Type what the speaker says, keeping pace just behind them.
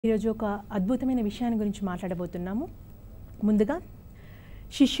ఈరోజు ఒక అద్భుతమైన విషయాన్ని గురించి మాట్లాడబోతున్నాము. ముందుగా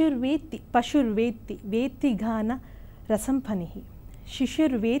శిశుర్వేత్తి పశుర్వేత్తి వేత్తి గాన రసం ఫనిహి,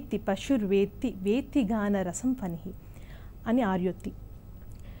 శిశుర్వేత్తి పశుర్వేత్తి వేత్తి గాన రసం ఫనిహి అని ఆర్యోక్తి.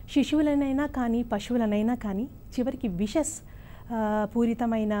 శిశువులనైనా కానీ పశువులనైనా కానీ చివరికి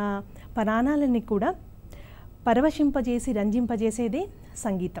పూరితమైన ప్రాణాలని కూడా పరవశింపజేసి రంజింపజేసేదే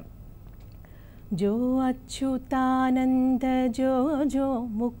సంగీతం. जो अच्युतानंद जो जो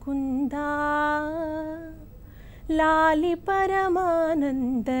मुकुंदा लाली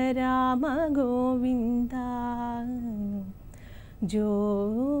परमानंद राम गोविंदा जो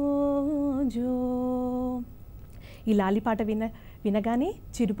जो ఈ లాలి పాట వినగానే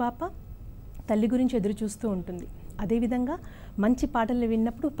చిరుపాప తల్లి గురించి ఎదురు చూస్తూ ఉంటుంది. అదేవిధంగా మంచి పాటలు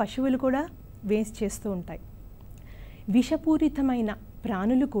విన్నప్పుడు పశువులు కూడా వేస్ట్ చేస్తూ ఉంటాయి. విషపూరితమైన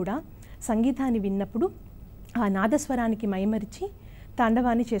ప్రాణులు కూడా సంగీతాన్ని విన్నప్పుడు ఆ నాదస్వరానికి మైమరిచి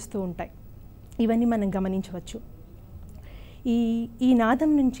తాండవాన్ని చేస్తూ ఉంటాయి. ఇవన్నీ మనం గమనించవచ్చు. ఈ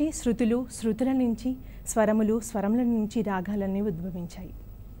నాదం నుంచి శృతుల నుంచి స్వరముల నుంచి రాగాలన్నీ ఉద్భవించాయి.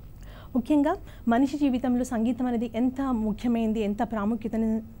 ముఖ్యంగా మనిషి జీవితంలో సంగీతం అనేది ఎంత ముఖ్యమైనది, ఎంత ప్రాముఖ్యతను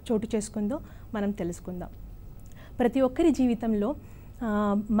చోటు చేసుకుందో మనం తెలుసుకుందాం. ప్రతి ఒక్కరి జీవితంలో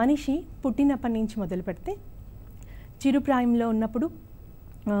మనిషి పుట్టినప్పటి నుంచి మొదలు పెడితే చిరుప్రాయంలో ఉన్నప్పుడు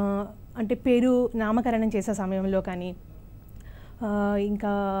అంటే పేరు నామకరణం చేసే సమయంలో కానీ,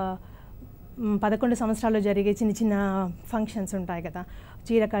 ఇంకా 11 సంవత్సరాల్లో జరిగే చిన్న చిన్న ఫంక్షన్స్ ఉంటాయి కదా,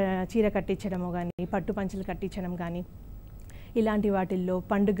 చీర కట్టించడము కానీ, పట్టు పంచలు కట్టించడం కానీ, ఇలాంటి వాటిల్లో,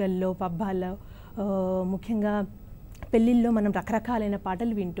 పండుగల్లో, పబ్బాల్లో, ముఖ్యంగా పెళ్ళిళ్ళలో మనం రకరకాలైన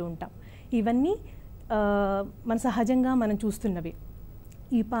పాటలు వింటూ ఉంటాం. ఇవన్నీ మన సహజంగా మనం చూస్తున్నవి.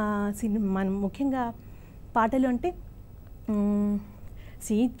 మనం ముఖ్యంగా పాటలు అంటే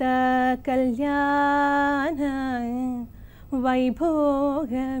సీతా కళ్యాణ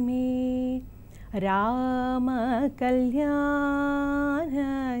వైభోగమే, రామ కళ్యాణ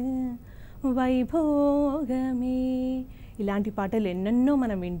వైభోగమే, ఇలాంటి పాటలు ఎన్నెన్నో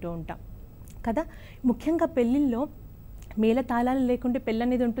మనం వింటూ ఉంటాం కదా. ముఖ్యంగా పెళ్ళిళ్ళలో మేళతాళాలు లేకుంటే పెళ్ళి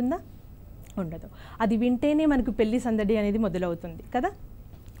అనేది ఉంటుందా? ఉండదు. అది వింటేనే మనకు పెళ్ళి సందడి అనేది మొదలవుతుంది కదా.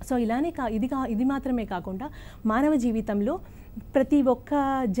 సో ఇలానే ఇది మాత్రమే కాకుండా మానవ జీవితంలో ప్రతి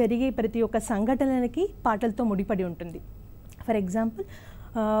ఒక్క సంఘటనలకి పాటలతో ముడిపడి ఉంటుంది. ఫర్ ఎగ్జాంపుల్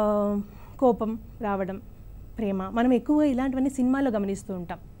కోపం రావడం, ప్రేమ, మనం ఎక్కువ ఇలాంటివన్నీ సినిమాల్లో గమనిస్తూ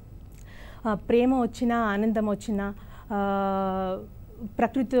ఉంటాం. ప్రేమ వచ్చినా, ఆనందం వచ్చినా,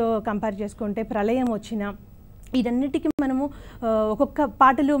 ప్రకృతితో కంపేర్ చేసుకుంటే ప్రళయం వచ్చినా, ఇదన్నిటికీ మనము ఒక్కొక్క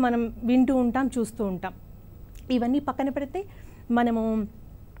పాటలు మనం వింటూ ఉంటాం, చూస్తూ ఉంటాం. ఇవన్నీ పక్కన పెడితే మనము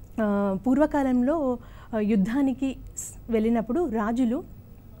పూర్వకాలంలో యుద్ధానికి వెళ్ళినప్పుడు రాజులు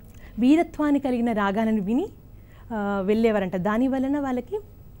వీరత్వాన్ని కలిగిన రాగాలను విని వెళ్ళేవారంట. దానివలన వాళ్ళకి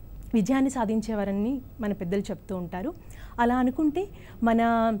విజయాన్ని సాధించేవారని మన పెద్దలు చెప్తూ ఉంటారు. అలా అనుకుంటే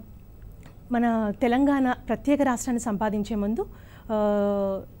మన తెలంగాణ ప్రత్యేక రాష్ట్రాన్ని సంపాదించే ముందు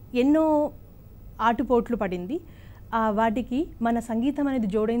ఎన్నో ఆటుపోట్లు పడింది. వాటికి మన సంగీతం అనేది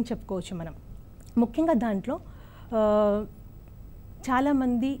జోడని చెప్పుకోవచ్చు మనం. ముఖ్యంగా దాంట్లో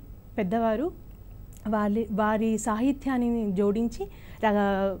చాలామంది పెద్దవారు వారి సాహిత్యాన్ని జోడించి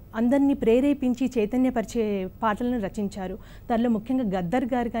అందరినీ ప్రేరేపించి చైతన్యపరిచే పాటలను రచించారు. దానిలో ముఖ్యంగా గద్దర్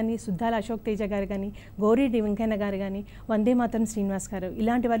గారు కానీ, సుద్దాల అశోక్ తేజ గారు కానీ, గోరేటి వెంకయ్య గారు కానీ, వందే మాతరం శ్రీనివాస్ గారు,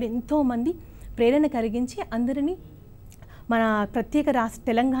 ఇలాంటి వాళ్ళు ఎంతోమంది ప్రేరణ కలిగించి అందరినీ మన ప్రత్యేక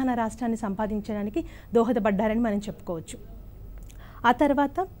తెలంగాణ రాష్ట్రాన్ని సంపాదించడానికి దోహదపడ్డారని మనం చెప్పుకోవచ్చు. ఆ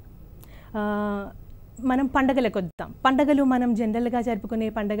తర్వాత మనం పండగలకు వద్దాం. పండగలు మనం జనరల్గా జరుపుకునే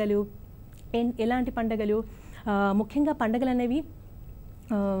పండగలు ఎలాంటి పండగలు? ముఖ్యంగా పండగలు అనేవి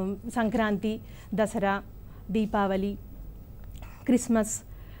సంక్రాంతి, దసరా, దీపావళి, క్రిస్మస్,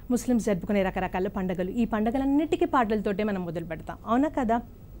 ముస్లిమ్స్ జరుపుకునే రకరకాల పండుగలు. ఈ పండుగలన్నిటికీ పాటలతోటే మనం మొదలు పెడతాం, అవునా కదా.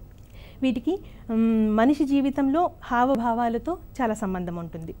 వీటికి మనిషి జీవితంలో హావభావాలతో చాలా సంబంధం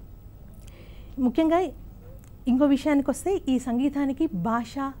ఉంటుంది. ముఖ్యంగా ఇంకో విషయానికి వస్తే ఈ సంగీతానికి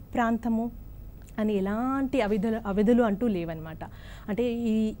భాష, ప్రాంతము అని ఎలాంటి అవధులు అంటూ లేవన్నమాట. అంటే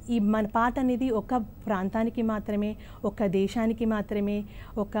ఈ మన పాట అనేది ఒక ప్రాంతానికి మాత్రమే, ఒక దేశానికి మాత్రమే,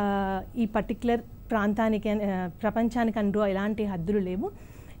 ఈ పర్టిక్యులర్ ప్రాంతానికి, ప్రపంచానికి అంటూ ఎలాంటి హద్దులు లేవు.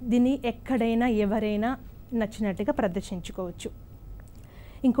 దీన్ని ఎక్కడైనా ఎవరైనా నచ్చినట్టుగా ప్రదర్శించుకోవచ్చు.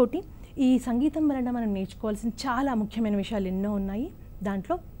 ఇంకోటి, ఈ సంగీతం వలన మనం నేర్చుకోవాల్సిన చాలా ముఖ్యమైన విషయాలు ఎన్నో ఉన్నాయి.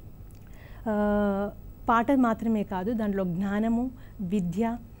 దాంట్లో పాట మాత్రమే కాదు, దాంట్లో జ్ఞానము, విద్య,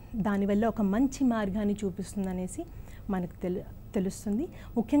 దానివల్ల ఒక మంచి మార్గాన్ని చూపిస్తుందనేసి మనకు తెలుస్తుంది.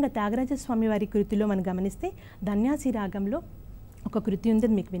 ముఖ్యంగా త్యాగరాజ స్వామి వారి కృతిలో మనం గమనిస్తే ధన్యాసి రాగంలో ఒక కృతి ఉంది,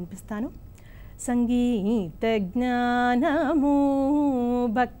 మీకు వినిపిస్తాను. సంగీత జ్ఞానము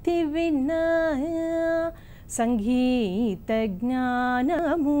భక్తి విన్నా సంగీత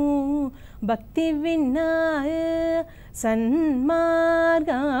జ్ఞానము భక్తి విన్నా సన్మార్గము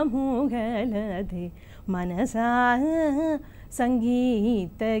గలదే మనసా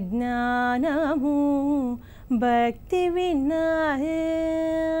సంగీత జ్ఞానము భక్తి విన్నా.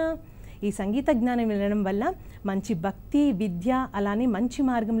 ఈ సంగీత జ్ఞానం వినడం వల్ల మంచి భక్తి విద్య అలానే మంచి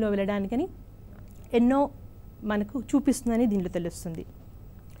మార్గంలో వెళ్ళడానికని ఎన్నో మనకు చూపిస్తుందని దీంట్లో తెలుస్తుంది.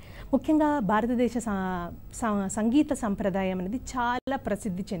 ముఖ్యంగా భారతదేశ సంగీత సంప్రదాయం అనేది చాలా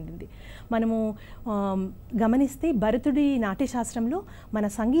ప్రసిద్ధి చెందింది. మనము గమనిస్తే భరతుడి నాట్యశాస్త్రంలో మన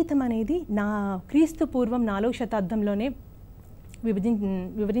సంగీతం అనేది క్రీస్తు పూర్వం 4వ శతాబ్దంలోనే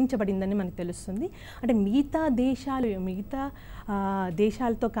వివరించబడిందని మనకు తెలుస్తుంది. అంటే మిగతా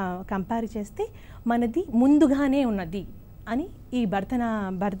దేశాలతో కంపేర్ చేస్తే మనది ముందుగానే ఉన్నది అని ఈ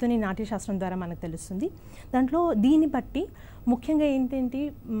భరతుని నాట్యశాస్త్రం ద్వారా మనకు తెలుస్తుంది. దాంట్లో దీన్ని బట్టి ముఖ్యంగా ఏంటంటే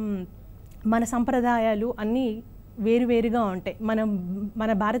మన సంప్రదాయాలు అన్నీ వేరువేరుగా ఉంటాయి.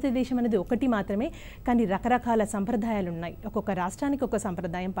 మన భారతదేశం అనేది ఒకటి మాత్రమే, కానీ రకరకాల సంప్రదాయాలు ఉన్నాయి. ఒక్కొక్క రాష్ట్రానికి ఒక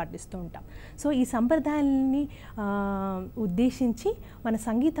సంప్రదాయం పాటిస్తూ ఉంటాం. సో ఈ సంప్రదాయాలని ఉద్దేశించి మన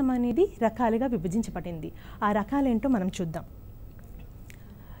సంగీతం అనేది రకాలుగా విభజించబడింది. ఆ రకాలేంటో మనం చూద్దాం.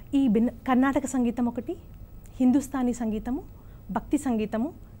 ఈ కర్ణాటక సంగీతం ఒకటి, హిందుస్థానీ సంగీతము, భక్తి సంగీతము,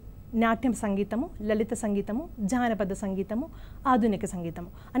 నాట్యం సంగీతము, లలిత సంగీతము, జానపద సంగీతము, ఆధునిక సంగీతము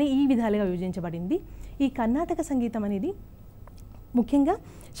అని ఈ విధాలుగా విభజించబడింది. ఈ కర్ణాటక సంగీతం అనేది ముఖ్యంగా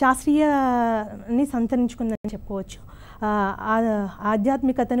శాస్త్రీయాన్ని సంతరించుకుందని చెప్పుకోవచ్చు.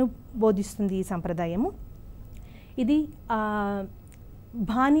 ఆధ్యాత్మికతను బోధిస్తుంది ఈ సంప్రదాయము. ఇది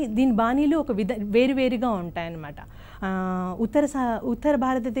దీని బాణీలు వేరువేరుగా ఉంటాయన్నమాట. ఉత్తర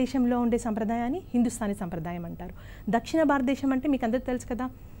భారతదేశంలో ఉండే సంప్రదాయాన్ని హిందుస్థానీ సంప్రదాయం అంటారు. దక్షిణ భారతదేశం అంటే మీకు అందరికీ తెలుసు కదా,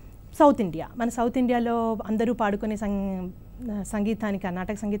 సౌత్ ఇండియా. మన సౌత్ ఇండియాలో అందరూ పాడుకునే సంగీతాన్ని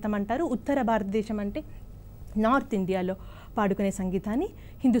కర్ణాటక సంగీతం అంటారు. ఉత్తర భారతదేశం అంటే నార్త్ ఇండియాలో పాడుకునే సంగీతాన్ని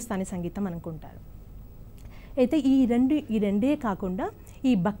హిందుస్థానీ సంగీతం అనుకుంటారు. అయితే ఈ రెండే కాకుండా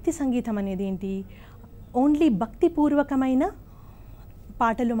ఈ భక్తి సంగీతం అనేది ఏంటి, ఓన్లీ భక్తిపూర్వకమైన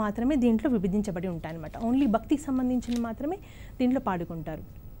పాటలు మాత్రమే దీంట్లో విభజించబడి ఉంటాయి అన్నమాట. ఓన్లీ భక్తికి సంబంధించిన మాత్రమే దీంట్లో పాడుకుంటారు.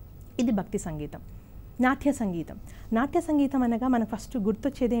 ఇది భక్తి సంగీతం. నాట్య సంగీతం అనగా మనకు ఫస్ట్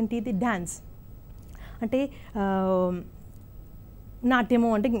గుర్తొచ్చేది ఏంటి, ఇది డ్యాన్స్. అంటే నాట్యము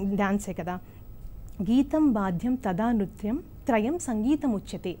అంటే డ్యాన్సే కదా. గీతం వాద్యం తదా నృత్యం త్రయం సంగీతం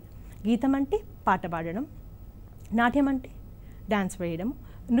ఉచ్యతే. గీతం అంటే పాట పాడడం, నాట్యం అంటే డ్యాన్స్ వేయడం,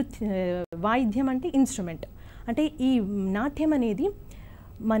 వాయిద్యం అంటే ఇన్స్ట్రుమెంట్. అంటే ఈ నాట్యం అనేది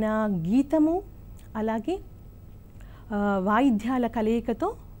మన గీతము అలాగే వాయిద్యాల కలయికతో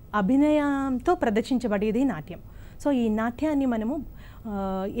అభినయంతో ప్రదర్శించబడేది నాట్యం. సో ఈ నాట్యాన్ని మనము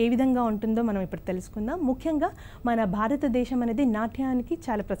ఏ విధంగా ఉంటుందో మనం ఇప్పుడు తెలుసుకుందాం. ముఖ్యంగా మన భారతదేశం అనేది నాట్యానికి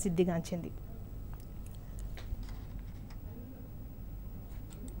చాలా ప్రసిద్ధిగాంచింది.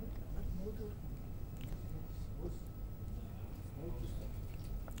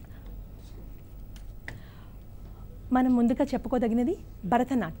 మనం ముందుగా చెప్పుకోదగినది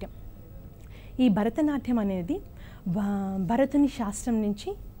భరతనాట్యం. ఈ భరతనాట్యం అనేది భరతుని శాస్త్రం నుంచి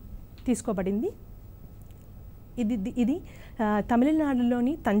తీసుకోబడింది. ఇది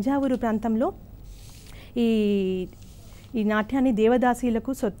తమిళనాడులోని తంజావూరు ప్రాంతంలో ఈ నాట్యాన్ని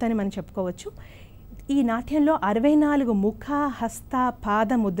దేవదాసీలకు సొత్తని మనం చెప్పుకోవచ్చు. ఈ నాట్యంలో 64 ముఖ హస్త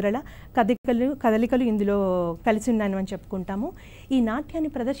పాద ముద్రల కదలికలు ఇందులో కలిసి ఉన్నాయని మనం చెప్పుకుంటాము. ఈ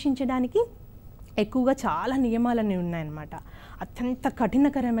నాట్యాన్ని ప్రదర్శించడానికి ఎక్కువగా చాలా నియమాలన్నీ ఉన్నాయన్నమాట. అత్యంత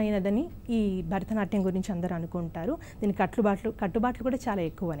కఠినకరమైనదని ఈ భరతనాట్యం గురించి అందరూ అనుకుంటారు. దీని కట్టుబాట్లు కూడా చాలా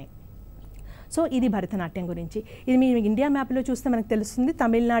ఎక్కువనే. సో ఇది భరతనాట్యం గురించి. ఇది మీ ఇండియా మ్యాప్లో చూస్తే మనకు తెలుస్తుంది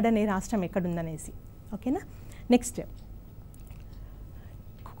తమిళనాడు అనే రాష్ట్రం ఎక్కడుందనేసి. ఓకేనా. నెక్స్ట్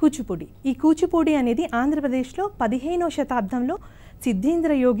కూచిపూడి. ఈ కూచిపూడి అనేది ఆంధ్రప్రదేశ్లో 15వ శతాబ్దంలో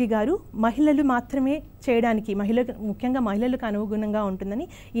సిద్ధేంద్ర యోగి గారు మహిళలు మాత్రమే చేయడానికి, ముఖ్యంగా మహిళలకు అనుగుణంగా ఉంటుందని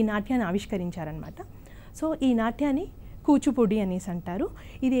ఈ నాట్యాన్ని ఆవిష్కరించారనమాట. సో ఈ నాట్యాన్ని కూచిపూడి అనేసి అంటారు.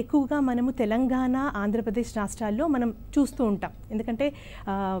 ఇది ఎక్కువగా మనము తెలంగాణ, ఆంధ్రప్రదేశ్ రాష్ట్రాల్లో మనం చూస్తూ ఉంటాం. ఎందుకంటే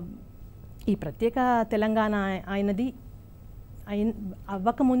ఈ ప్రత్యేక తెలంగాణ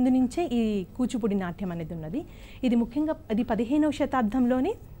అవ్వకముందు నుంచే ఈ కూచిపూడి నాట్యం అనేది ఉన్నది. ఇది ముఖ్యంగా 15వ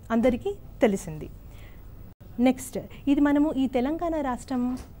శతాబ్దంలోనే అందరికీ తెలిసింది. నెక్స్ట్ ఇది మనము ఈ తెలంగాణ రాష్ట్రం,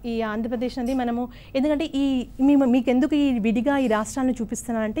 ఈ ఆంధ్రప్రదేశ్ అనేది మనము ఎందుకంటే మీకు ఎందుకు ఈ విడిగా ఈ రాష్ట్రాలను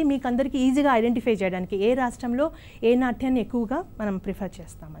చూపిస్తున్నానంటే మీకు అందరికీ ఈజీగా ఐడెంటిఫై చేయడానికి ఏ రాష్ట్రంలో ఏ నాట్యాన్ని ఎక్కువగా మనం ప్రిఫర్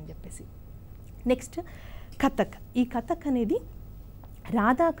చేస్తామని చెప్పేసి. నెక్స్ట్ కథక్. ఈ కథక్ అనేది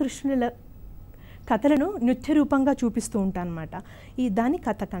రాధాకృష్ణుల కథలను నృత్య రూపంగా చూపిస్తూ ఉంటారన్నమాట. దాన్ని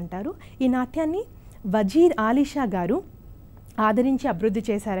కథక్ అంటారు. ఈ నాట్యాన్ని వజీర్ ఆలీషా గారు ఆదరించి అభివృద్ధి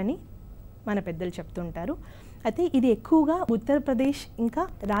చేశారని మన పెద్దలు చెప్తుంటారు. అయితే ఇది ఎక్కువగా ఉత్తరప్రదేశ్ ఇంకా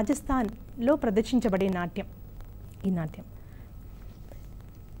రాజస్థాన్లో ప్రదర్శించబడే నాట్యం. ఈ నాట్యం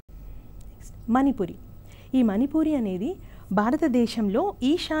మణిపురి. ఈ మణిపురి అనేది భారతదేశంలో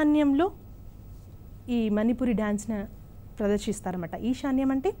ఈశాన్యంలో ఈ మణిపురి డ్యాన్స్ను ప్రదర్శిస్తారన్నమాట.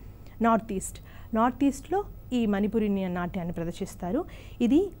 ఈశాన్యం అంటే నార్త్ ఈస్ట్లో ఈ మణిపురి నాట్యాన్ని ప్రదర్శిస్తారు.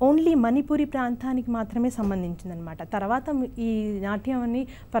 ఇది ఓన్లీ మణిపురి ప్రాంతానికి మాత్రమే సంబంధించిందనమాట. తర్వాత ఈ నాట్యాన్ని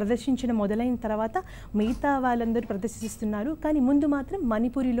ప్రదర్శించడం మొదలైన తర్వాత మిగతా వాళ్ళందరూ ప్రదర్శిస్తున్నారు, కానీ ముందు మాత్రం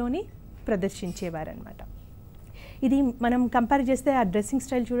మణిపురిలోనే ప్రదర్శించేవారనమాట. ఇది మనం కంపేర్ చేస్తే ఆ డ్రెస్సింగ్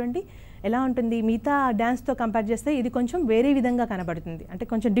స్టైల్ చూడండి ఎలా ఉంటుంది. మిగతా డ్యాన్స్తో కంపేర్ చేస్తే ఇది కొంచెం వేరే విధంగా కనబడుతుంది, అంటే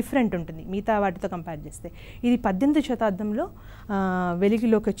కొంచెం డిఫరెంట్ ఉంటుంది మిగతా వాటితో కంపేర్ చేస్తే. ఇది 18వ శతాబ్దంలో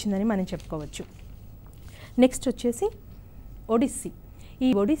వెలుగులోకి వచ్చిందని మనం చెప్పుకోవచ్చు. నెక్స్ట్ వచ్చేసి ఒడిస్సీ. ఈ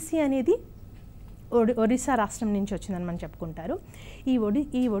ఒడిస్సీ అనేది ఒడిస్సా రాష్ట్రం నుంచి వచ్చిందని మనం చెప్పుకుంటారు.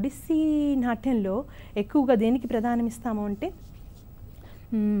 ఈ ఒడిస్సీ నాట్యంలో ఎక్కువగా దేనికి ప్రాధాన్యం ఇస్తాము అంటే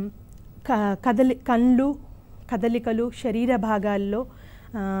కదలికలు, శరీర భాగాల్లో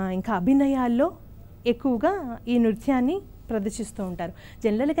ఇంకా అభినయాల్లో ఎక్కువగా ఈ నృత్యాన్ని ప్రదర్శిస్తూ ఉంటారు.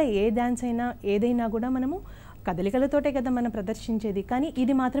 జనరల్గా ఏ డ్యాన్స్ అయినా ఏదైనా కూడా మనము కదలికలతోటే కదా మనం ప్రదర్శించేది, కానీ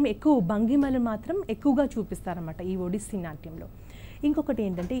ఇది మాత్రం ఎక్కువ భంగిమలు మాత్రం ఎక్కువగా చూపిస్తారన్నమాట ఈ ఒడిస్సీ నాట్యంలో. ఇంకొకటి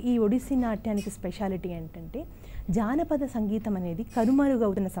ఏంటంటే ఈ ఒడిస్సీ నాట్యానికి స్పెషాలిటీ ఏంటంటే జానపద సంగీతం అనేది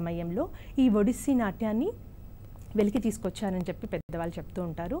కనుమరుగవుతున్న సమయంలో ఈ ఒడిస్సీ నాట్యాన్ని వెలికి తీసుకొచ్చారని చెప్పి పెద్దవాళ్ళు చెప్తూ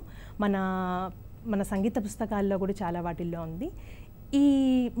ఉంటారు. మన సంగీత పుస్తకాల్లో కూడా చాలా వాటిల్లో ఉంది. ఈ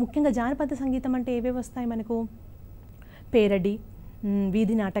ముఖ్యంగా జానపద సంగీతం అంటే ఏవేవి వస్తాయి మనకు? పేరడి,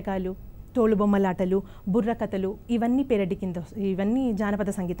 వీధి నాటకాలు, తోలుబొమ్మలాటలు, బుర్రకథలు, ఇవన్నీ పేరడి కింద, ఇవన్నీ జానపద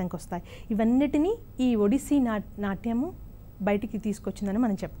సంగీతంకి వస్తాయి. ఇవన్నిటినీ ఈ ఒడిస్సీ నాట్యము బయటికి తీసుకొచ్చిందని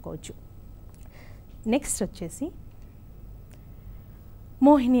మనం చెప్పుకోవచ్చు. నెక్స్ట్ వచ్చేసి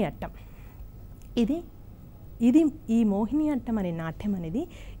మోహిని అట్టం. ఇది ఈ మోహిని అట్టం అనే నాట్యం అనేది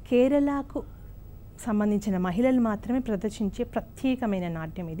కేరళకు సంబంధించిన మహిళలు మాత్రమే ప్రదర్శించే ప్రత్యేకమైన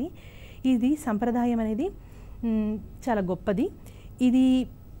నాట్యం. ఇది సంప్రదాయం అనేది చాలా గొప్పది. ఇది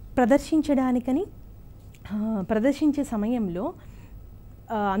ప్రదర్శించే సమయంలో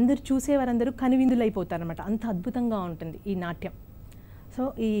అందరు చూసేవారందరూ కనువిందులైపోతారన్నమాట. అంత అద్భుతంగా ఉంటుంది ఈ నాట్యం. సో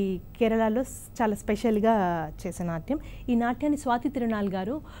ఈ కేరళలో చాలా స్పెషల్గా చేసే నాట్యం. ఈ నాట్యాన్ని స్వాతి తిరునాల్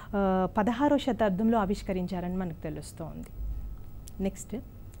గారు 16వ శతాబ్దంలో ఆవిష్కరించారని మనకు తెలుస్తోంది. నెక్స్ట్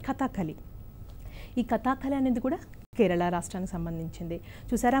కథాకళి. ఈ కథాకళి అనేది కూడా కేరళ రాష్ట్రానికి సంబంధించింది.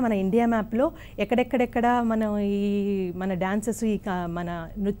 చూసారా మన ఇండియా మ్యాప్లో ఎక్కడెక్కడ మన డాన్సెస్ మన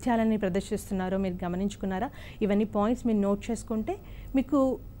నృత్యాలని ప్రదర్శిస్తున్నారో మీరు గమనించుకున్నారా? ఇవన్నీ పాయింట్స్ మీరు నోట్ చేసుకుంటే మీకు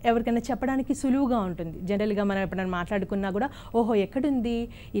ఎవరికైనా చెప్పడానికి సులువుగా ఉంటుంది. జనరల్గా మనం ఎప్పుడైనా మాట్లాడుకున్నా కూడా ఓహో ఎక్కడుంది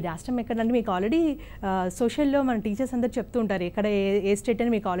ఈ రాష్ట్రం ఎక్కడంటే మీకు ఆల్రెడీ సోషల్లో మన టీచర్స్ అందరూ చెప్తూ ఉంటారు ఎక్కడ ఏ స్టేట్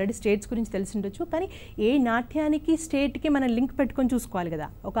అని. మీకు ఆల్రెడీ స్టేట్స్ గురించి తెలిసి ఉండొచ్చు, కానీ ఏ నాట్యానికి స్టేట్కి మనం లింక్ పెట్టుకొని చూసుకోవాలి కదా,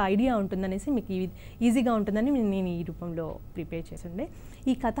 ఒక ఐడియా ఉంటుందనేసి మీకు ఈజీగా ఉంటుందని నేను ఈ రూపంలో ప్రిపేర్ చేసిండే.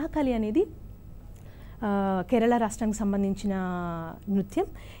 ఈ కథాకళి అనేది కేరళ రాష్ట్రానికి సంబంధించిన నృత్యం.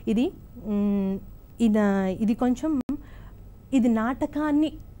 ఇది కొంచెం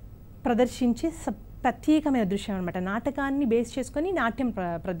నాటకాన్ని ప్రదర్శించే ప్రత్యేకమైన దృశ్యం అనమాట. నాటకాన్ని బేస్ చేసుకొని నాట్యం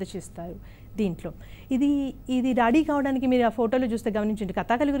ప్రదర్శిస్తారు దీంట్లో. ఇది రెడీ కావడానికి మీరు ఆ ఫోటోలో చూస్తే గమనించండి.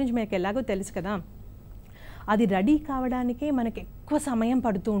 కథాకళి గురించి మీకు ఎలాగో తెలుసు కదా, అది రెడీ కావడానికే మనకు ఎక్కువ సమయం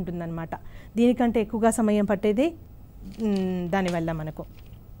పడుతూ ఉంటుందన్నమాట. దీనికంటే ఎక్కువగా సమయం పట్టేదే దానివల్ల మనకు.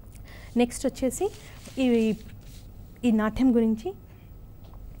 నెక్స్ట్ వచ్చేసి ఈ నాట్యం గురించి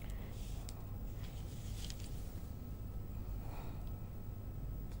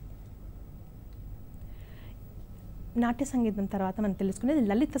నాట్య సంగీతం తర్వాత మనం తెలుసుకునేది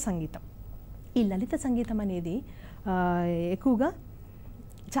లలిత సంగీతం. ఈ లలిత సంగీతం అనేది ఎక్కువగా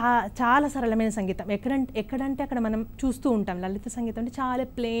చాలా సరళమైన సంగీతం. ఎక్కడంటే అక్కడ మనం చూస్తూ ఉంటాం. లలిత సంగీతం అంటే చాలా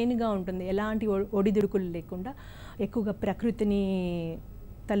ప్లెయిన్గా ఉంటుంది, ఎలాంటి ఒడిదుడుకులు లేకుండా ఎక్కువగా ప్రకృతిని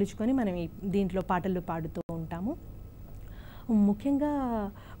తలుచుకొని మనం దీంట్లో పాటలు పాడుతూ ఉంటాము. ముఖ్యంగా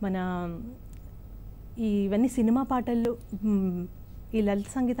ఇవన్నీ సినిమా పాటలు. ఈ లలిత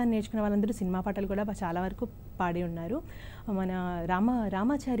సంగీతాన్ని నేర్చుకున్న వాళ్ళందరూ సినిమా పాటలు కూడా చాలా వరకు పాడి ఉన్నారు. మన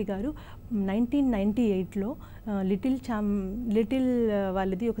రామాచారి గారు 1998లో లిటిల్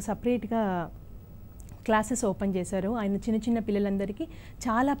వాళ్ళది ఒక సపరేట్గా క్లాసెస్ ఓపెన్ చేశారు. ఆయన చిన్న పిల్లలందరికీ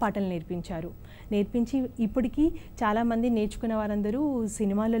చాలా పాటలు నేర్పించి ఇప్పటికీ చాలామంది నేర్చుకున్న వారందరూ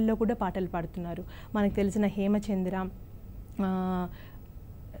సినిమాలలో కూడా పాటలు పాడుతున్నారు. మనకు తెలిసిన హేమచంద్ర,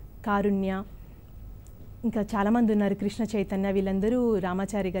 కారుణ్య, ఇంకా చాలామంది ఉన్నారు, కృష్ణ చైతన్య, వీళ్ళందరూ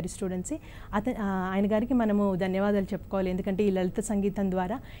రామాచారి గారి స్టూడెంట్సే. ఆయన గారికి మనము ధన్యవాదాలు చెప్పుకోవాలి, ఎందుకంటే ఈ లలిత సంగీతం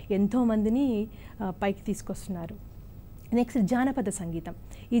ద్వారా ఎంతోమందిని పైకి తీసుకొస్తున్నారు. నెక్స్ట్ జానపద సంగీతం.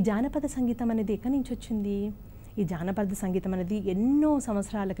 ఈ జానపద సంగీతం అనేది ఎక్కడి నుంచి వచ్చింది? ఈ జానపద సంగీతం అనేది ఎన్నో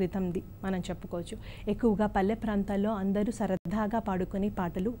సంవత్సరాల క్రితంది మనం చెప్పుకోవచ్చు. ఎక్కువగా పల్లె ప్రాంతాల్లో అందరూ సరదాగా పాడుకునే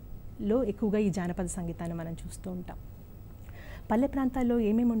పాటలులో ఎక్కువగా ఈ జానపద సంగీతాన్ని మనం చూస్తూ ఉంటాం. పల్లె ప్రాంతాల్లో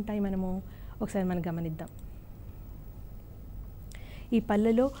ఏమేమి ఉంటాయి మనము ఒకసారి మనం గమనిద్దాం. ఈ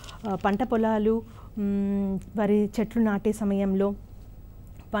పల్లెలో పంట పొలాలు, వరి చెట్లు నాటే సమయంలో,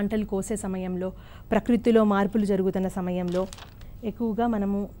 పంటలు కోసే సమయంలో, ప్రకృతిలో మార్పులు జరుగుతున్న సమయంలో ఎక్కువగా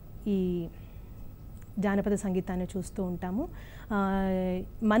మనము ఈ జానపద సంగీతాన్ని చూస్తూ ఉంటాము.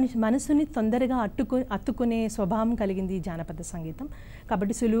 మనసుని తొందరగా అత్తుకునే స్వభావం కలిగింది ఈ జానపద సంగీతం.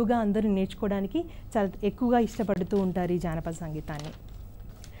 కాబట్టి సులువుగా అందరూ నేర్చుకోవడానికి చాలా ఎక్కువగా ఇష్టపడుతూ ఉంటారు ఈ జానపద సంగీతాన్ని.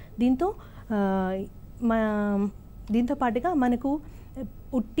 దీంతో పాటుగా మనకు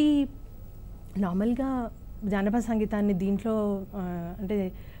నార్మల్గా జానపద సంగీతాన్ని దీంట్లో అంటే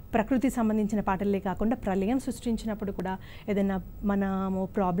ప్రకృతి సంబంధించిన పాటలే కాకుండా ప్రళయం సృష్టించినప్పుడు కూడా, ఏదైనా మనము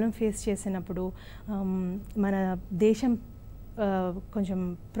ప్రాబ్లం ఫేస్ చేసినప్పుడు, మన దేశం కొంచెం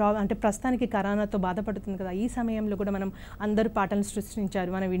అంటే ప్రస్తుతానికి కరోనాతో బాధపడుతుంది కదా, ఈ సమయంలో కూడా మనం అందరూ పాటలు సృష్టించారు,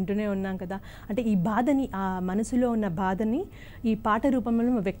 మనం వింటూనే ఉన్నాం కదా. అంటే ఈ బాధని, ఆ మనసులో ఉన్న బాధని ఈ పాట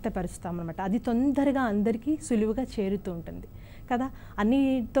రూపంలో వ్యక్తపరుస్తాం అన్నమాట. అది తొందరగా అందరికీ సులువుగా చేరుతూ ఉంటుంది కదా.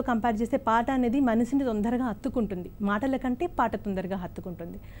 అన్నితో కంపేర్ చేస్తే పాట అనేది మనసుని తొందరగా హత్తుకుంటుంది, మాటల కంటే పాట తొందరగా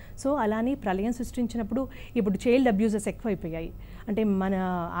హత్తుకుంటుంది. సో అలానే ప్రళయం సృష్టించినప్పుడు ఇప్పుడు చైల్డ్ అబ్యూజెస్ ఎక్కువైపోయాయి. అంటే మన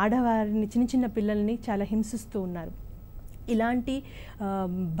ఆడవారిని, చిన్న చిన్న పిల్లల్ని చాలా హింసిస్తూ ఉన్నారు. ఇలాంటి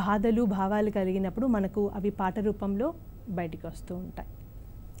బాధలు, భావాలు కలిగినప్పుడు మనకు అవి పాట రూపంలో బయటికి వస్తూ ఉంటాయి.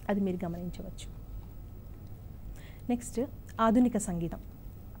 అది మీరు గమనించవచ్చు. నెక్స్ట్ ఆధునిక సంగీతం.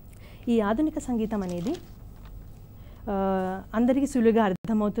 ఈ ఆధునిక సంగీతం అనేది అందరికీ సులువుగా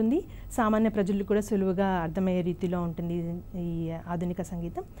అర్థమవుతుంది, సామాన్య ప్రజలకు కూడా సులువుగా అర్థమయ్యే రీతిలో ఉంటుంది ఈ ఆధునిక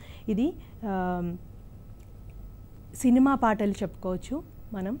సంగీతం. ఇది సినిమా పాటలు చెప్పుకోవచ్చు,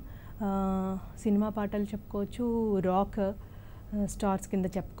 మనం సినిమా పాటలు చెప్పుకోవచ్చు, రాక్ స్టార్స్ కింద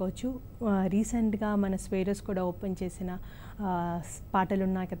చెప్పుకోవచ్చు. రీసెంట్గా మన స్వేరస్ కూడా ఓపెన్ చేసిన పాటలు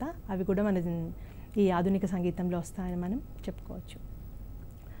ఉన్నాయి కదా, అవి కూడా మన ఈ ఆధునిక సంగీతంలో వస్తాయని మనం చెప్పుకోవచ్చు.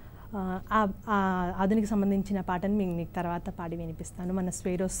 ఆధునిక సంబంధించిన పాటను మీకు తర్వాత పాడి వినిపిస్తాను, మన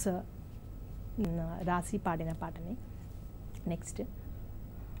స్వేరోస్ రాసి పాడిన పాటని. నెక్స్ట్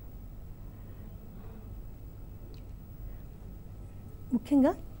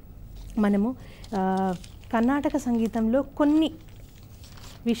ముఖ్యంగా మనము కర్ణాటక సంగీతంలో కొన్ని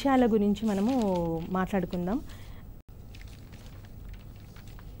విషయాల గురించి మనము మాట్లాడుకుందాం.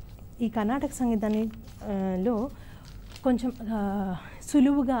 ఈ కర్ణాటక సంగీతాన్ని కొంచెం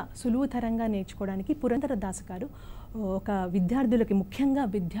సులువుతరంగా నేర్చుకోవడానికి పురంధరదాస్ గారు ఒక విద్యార్థులకి, ముఖ్యంగా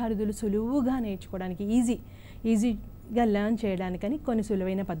విద్యార్థులు సులువుగా నేర్చుకోవడానికి, ఈజీగా లెర్న్ చేయడానికని కొన్ని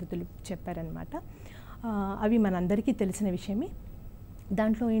సులువైన పద్ధతులు చెప్పారనమాట. అవి మనందరికీ తెలిసిన విషయమే.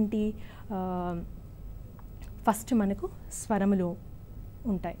 దాంట్లో ఏంటి, ఫస్ట్ మనకు స్వరములు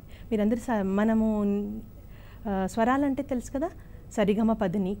ఉంటాయి. మీరందరూ మనము స్వరాలంటే తెలుసు కదా, సరిగమ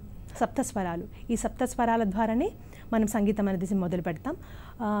పదని, సప్తస్వరాలు. ఈ సప్తస్వరాల ద్వారానే మనం సంగీతం అనేది మొదలు పెడతాం.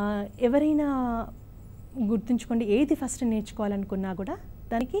 ఎవరైనా గుర్తుంచుకోండి, ఏది ఫస్ట్ నేర్చుకోవాలనుకున్నా కూడా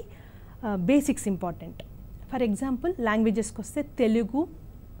దానికి బేసిక్స్ ఇంపార్టెంట్. ఫర్ ఎగ్జాంపుల్ లాంగ్వేజెస్కి వస్తే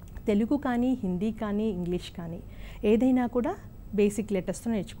తెలుగు కానీ, హిందీ కానీ, ఇంగ్లీష్ కానీ ఏదైనా కూడా బేసిక్ లెటర్స్తో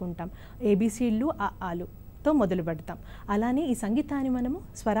నేర్చుకుంటాం. ఏబిసిలు, ఆలుతో మొదలు పెడతాం. అలానే ఈ సంగీతాన్ని మనము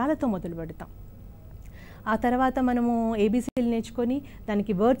స్వరాలతో మొదలు పెడతాం. ఆ తర్వాత మనము ఏబిసిలు నేర్చుకొని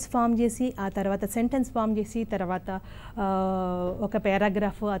దానికి వర్డ్స్ ఫామ్ చేసి, ఆ తర్వాత సెంటెన్స్ ఫామ్ చేసి, తర్వాత ఒక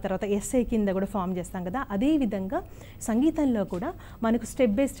పారాగ్రాఫ్, ఆ తర్వాత ఎస్సే కింద కూడా ఫామ్ చేస్తాం కదా. అదేవిధంగా సంగీతంలో కూడా మనకు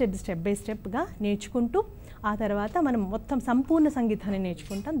స్టెప్ బై స్టెప్గా నేర్చుకుంటూ ఆ తర్వాత మనం మొత్తం సంపూర్ణ సంగీతాన్ని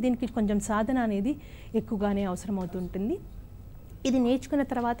నేర్చుకుంటాం. దీనికి కొంచెం సాధన అనేది ఎక్కువగానే అవసరం అవుతుంటుంది. ఇది నేర్చుకున్న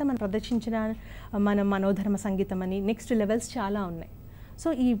తర్వాత మనం ప్రదర్శించిన మనం మనోధర్మ సంగీతం అని నెక్స్ట్ లెవెల్స్ చాలా ఉన్నాయి. సో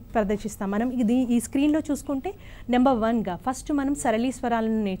ఈ ప్రదర్శిస్తాం మనం. ఈ స్క్రీన్లో చూసుకుంటే నెంబర్ 1గా ఫస్ట్ మనం సరళీ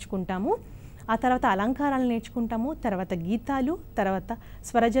స్వరాలను నేర్చుకుంటాము, ఆ తర్వాత అలంకారాలు నేర్చుకుంటాము, తర్వాత గీతాలు, తర్వాత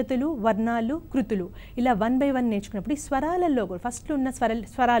స్వరజతులు, వర్ణాలు, కృతులు, ఇలా 1 by 1 నేర్చుకున్నప్పుడు ఈ స్వరాలలో కూడా ఫస్ట్లో ఉన్న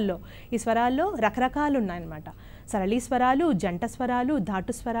ఈ స్వరాల్లో రకరకాలు ఉన్నాయన్నమాట. సరళీ స్వరాలు, జంట స్వరాలు,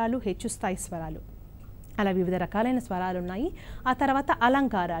 ధాటు స్వరాలు, హెచ్చు స్థాయి స్వరాలు, అలా వివిధ రకాలైన స్వరాలు ఉన్నాయి. ఆ తర్వాత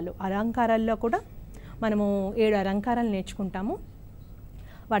అలంకారాల్లో కూడా మనము 7 అలంకారాలు నేర్చుకుంటాము.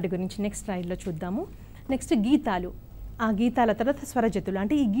 వాటి గురించి నెక్స్ట్ స్లైడ్లో చూద్దాము. నెక్స్ట్ గీతాలు, ఆ గీతాల తర్వాత స్వరజతులు,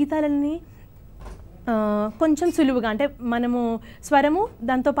 అంటే ఈ గీతాలని కొంచెం సులువుగా అంటే మనము స్వరము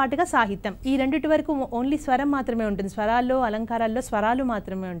దాంతో పాటుగా సాహిత్యం ఈ రెండిటి వరకు ఓన్లీ స్వరం మాత్రమే ఉంటుంది. స్వరాల్లో అలంకారాల్లో స్వరాలు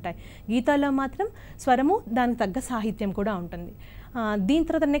మాత్రమే ఉంటాయి. గీతాల్లో మాత్రం స్వరము దానికి తగ్గ సాహిత్యం కూడా ఉంటుంది. దీని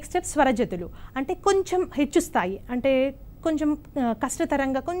తర్వాత నెక్స్ట్ స్టెప్ స్వరజతులు అంటే కొంచెం హెచ్చు స్థాయి అంటే కొంచెం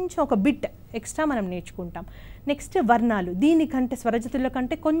కష్టతరంగా కొంచెం ఒక బిట్ ఎక్స్ట్రా మనం నేర్చుకుంటాం. నెక్స్ట్ వర్ణాలు దీనికంటే స్వరజతుల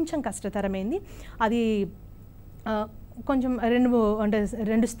కంటే కొంచెం కష్టతరమైంది. అది కొంచెం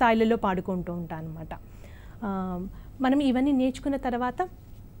రెండు స్థాయిలలో పాడుకుంటూ ఉంటాను అనమాట. మనం ఇవన్నీ నేర్చుకున్న తర్వాత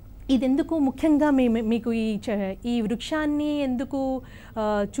ఇది ఎందుకు ముఖ్యంగా మీకు ఈ వృక్షాన్ని ఎందుకు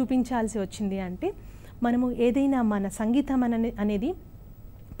చూపించాల్సి వచ్చింది అంటే మనము ఏదైనా మన సంగీతం అనేది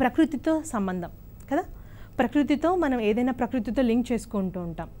ప్రకృతితో సంబంధం కదా. ప్రకృతితో మనం ఏదైనా ప్రకృతితో లింక్ చేసుకుంటూ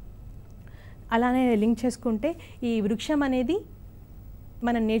ఉంటాం. అలానే లింక్ చేసుకుంటే ఈ వృక్షం అనేది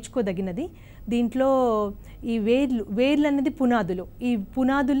మనం నేర్చుకోదగినది. దీంట్లో ఈ వేర్లు అనేది పునాదులు. ఈ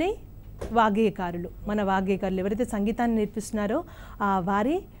పునాదులే వాగ్గేయకారులు. మన వాగ్గేయకారులు ఎవరైతే సంగీతాన్ని నేర్పిస్తున్నారో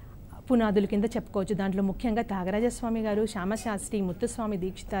వారే పునాదుల కింద చెప్పుకోవచ్చు. దాంట్లో ముఖ్యంగా త్యాగరాజస్వామి గారు, శ్యామశాస్త్రి, ముత్తుస్వామి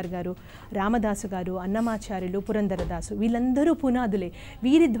దీక్షితార్ గారు, రామదాసు గారు, అన్నమాచార్యులు, పురంధరదాసు వీళ్ళందరూ పునాదులే.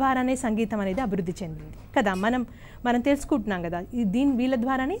 వీరి ద్వారానే సంగీతం అనేది అభివృద్ధి చెందింది కదా. మనం తెలుసుకుంటున్నాం కదా, వీళ్ళ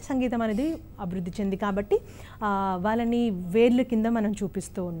ద్వారానే సంగీతం అనేది అభివృద్ధి చెంది కాబట్టి వాళ్ళని వేర్ల కింద మనం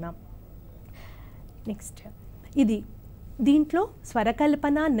చూపిస్తూ ఉన్నాం. నెక్స్ట్ దీంట్లో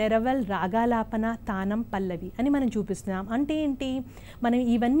స్వరకల్పన, నెరవల్, రాగాలాపన, తానం, పల్లవి అని మనం చూపిస్తున్నాం. అంటే ఏంటి, మనం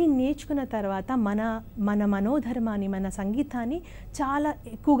ఇవన్నీ నేర్చుకున్న తర్వాత మన మనోధర్మాన్ని, మన సంగీతాన్ని చాలా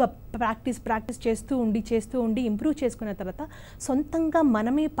ఎక్కువగా ప్రాక్టీస్ చేస్తూ ఉండి ఇంప్రూవ్ చేసుకున్న తర్వాత సొంతంగా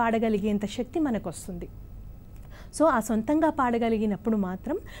మనమే పాడగలిగేంత శక్తి మనకు వస్తుంది. సో ఆ సొంతంగా పాడగలిగినప్పుడు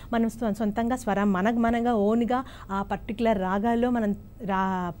మాత్రం మనం సొంతంగా స్వరం మనగా ఓన్గా ఆ పర్టికులర్ రాగాల్లో మనం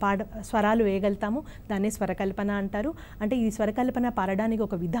స్వరాలు వేయగలుగుతాము. దాన్నే స్వరకల్పన అంటారు. అంటే ఈ స్వరకల్పన పాడడానికి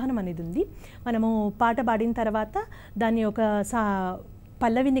ఒక విధానం అనేది ఉంది. మనము పాట పాడిన తర్వాత దాన్ని ఒక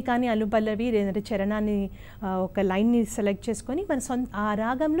పల్లవిని కానీ అనుపల్లవి లేదంటే చరణాన్ని ఒక లైన్ని సెలెక్ట్ చేసుకొని ఆ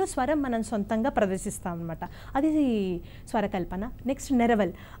రాగంలో స్వరం మనం సొంతంగా ప్రదర్శిస్తాం అన్నమాట. అది స్వరకల్పన. నెక్స్ట్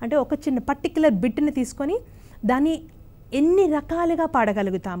నెరవల్ అంటే ఒక చిన్న పర్టికులర్ బిట్ని తీసుకొని దాన్ని ఎన్ని రకాలుగా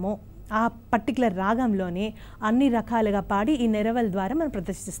పాడగలుగుతామో ఆ పర్టికులర్ రాగంలోనే అన్ని రకాలుగా పాడి ఈ నెరవల్ ద్వారా మనం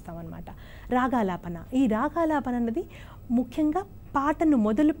ప్రదర్శిస్తాం అన్నమాట. రాగాలాపన, ఈ రాగాలాపన అన్నది ముఖ్యంగా పాటను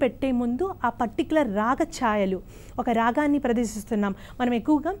మొదలు పెట్టే ముందు ఆ పర్టికులర్ రాగ ఛాయలు, ఒక రాగాన్ని ప్రదర్శిస్తున్నాం. మనం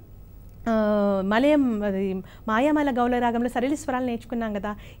ఎక్కువగా మాయామాల గౌల రాగంలో సరళి స్వరాలు నేర్చుకున్నాం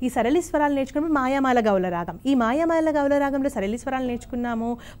కదా. ఈ సరళి స్వరాలు నేర్చుకున్నప్పుడు మాయామాల గౌల రాగం, ఈ మాయామాల గౌల రాగంలో సరళి స్వరాలు నేర్చుకున్నాము,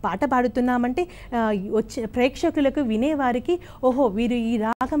 పాట పాడుతున్నామంటే ప్రేక్షకులకు వినేవారికి ఓహో వీరు ఈ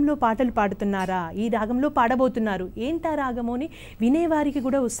రాగంలో పాటలు పాడుతున్నారా, ఈ రాగంలో పాడబోతున్నారు, ఏంటా రాగము అని వినేవారికి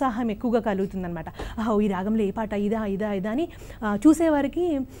కూడా ఉత్సాహం ఎక్కువగా కలుగుతుందన్నమాట. ఈ రాగంలో ఏ పాట, ఇదా అని చూసేవారికి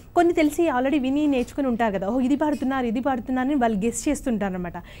కొన్ని తెలిసి ఆల్రెడీ విని నేర్చుకుని ఉంటారు కదా, ఇది పాడుతున్నారు అని వాళ్ళు గెస్ చేస్తుంటారు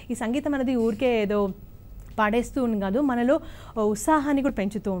అనమాట. ఈ సంగీతం అనేది ఊరికే ఏదో పాడేస్తూ కాదు, మనలో ఉత్సాహాన్ని కూడా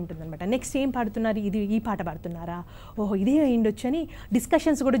పెంచుతూ ఉంటుంది అనమాట. నెక్స్ట్ ఏం పాడుతున్నారు, ఈ పాట పాడుతున్నారా, ఇదే అయిండొచ్చు అని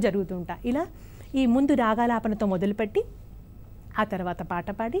డిస్కషన్స్ కూడా జరుగుతూ ఉంటాయి. ఇలా ఈ ముందు రాగాలాపనతో మొదలుపెట్టి ఆ తర్వాత పాట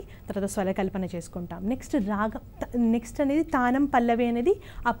పాడి తర్వాత స్వరకల్పన చేసుకుంటాం. నెక్స్ట్ అనేది తానం, పల్లవి అనేది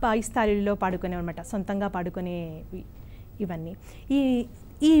ఆ పై స్థాయిలో పాడుకునే అనమాట, సొంతంగా పాడుకునేవి ఇవన్నీ.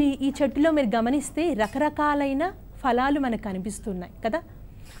 ఈ చెట్టులో మీరు గమనిస్తే రకరకాలైన ఫలాలు మనకు కనిపిస్తున్నాయి కదా.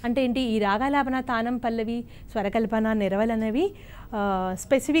 అంటే ఏంటి, ఈ రాగాలాపన, తానం, పల్లవి, స్వరకల్పన, నెరవల్ అనేవి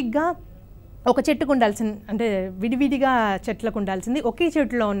స్పెసిఫిక్గా ఒక చెట్టుకు ఉండాల్సింది, అంటే విడివిడిగా చెట్లకు ఉండాల్సింది ఒకే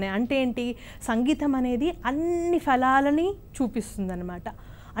చెట్టులో ఉన్నాయి. అంటే ఏంటి, సంగీతం అనేది అన్ని ఫలాలని చూపిస్తుంది అన్నమాట.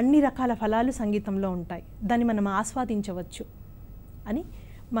 అన్ని రకాల ఫలాలు సంగీతంలో ఉంటాయి, దాన్ని మనం ఆస్వాదించవచ్చు అని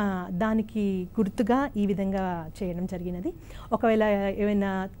దానికి గుర్తుగా ఈ విధంగా చేయడం జరిగినది. ఒకవేళ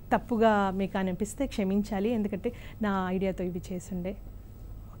ఏమైనా తప్పుగా మీకు అనిపిస్తే క్షమించాలి, ఎందుకంటే నా ఐడియాతో ఇవి చేస్తుండే.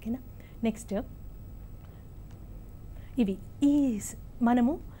 ఓకేనా. నెక్స్ట్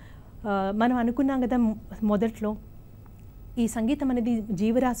మనం అనుకున్నాం కదా మొదట్లో, ఈ సంగీతం అనేది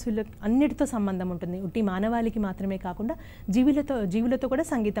జీవరాశుల అన్నిటితో సంబంధం ఉంటుంది. ఉట్టి మానవాళికి మాత్రమే కాకుండా జీవులతో కూడా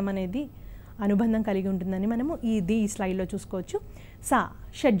సంగీతం అనేది అనుబంధం కలిగి ఉంటుందని మనము ఈ స్లైడ్లో చూసుకోవచ్చు.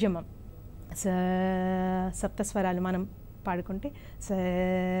 షడ్జమం, సప్తస్వరాలు మనం పాడుకుంటే స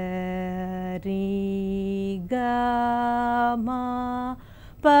రి గ మ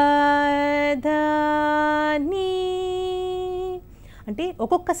ప ధ ని, అంటే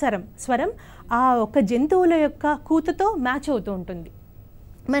ఒక్కొక్క స్వరం ఆ ఒక్క జంతువుల యొక్క కూతతో మ్యాచ్ అవుతూ ఉంటుంది.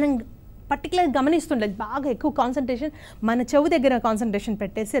 మనం పర్టికులర్గా గమనిస్తుండదు, బాగా ఎక్కువ కాన్సన్ట్రేషన్ మన చెవు దగ్గర కాన్సన్ట్రేషన్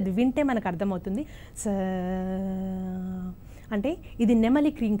పెట్టేసి అది వింటే మనకు అర్థమవుతుంది. అంటే ఇది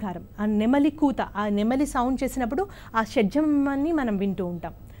నెమలి క్రీంకారం, ఆ నెమలి కూత, ఆ నెమలి సౌండ్ చేసినప్పుడు ఆ షడ్జమాన్ని మనం వింటూ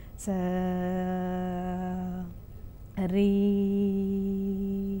ఉంటాం. స రీ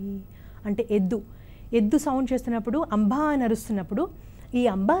అంటే ఎద్దు సౌండ్ చేస్తున్నప్పుడు అంబా అని అరుస్తున్నప్పుడు, ఈ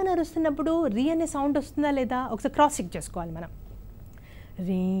అంబా అని అరుస్తున్నప్పుడు రీ అనే సౌండ్ వస్తుందా లేదా ఒకసారి క్రాస్ చెక్ చేసుకోవాలి మనం.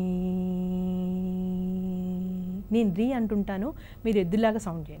 రీ, నేను రీ అంటుంటాను, మీరు ఎద్దులాగా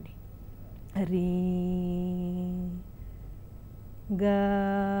సౌండ్ చేయండి. రీ గా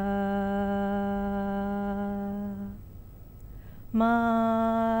మా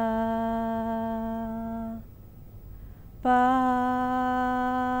పా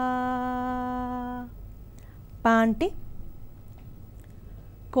పా అంటే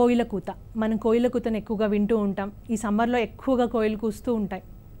కోయిల కూత. మనం కోయిల కూతను ఎక్కువగా వింటూ ఉంటాం. ఈ సమ్మర్లో ఎక్కువగా కోయిలు కూస్తూ ఉంటాయి.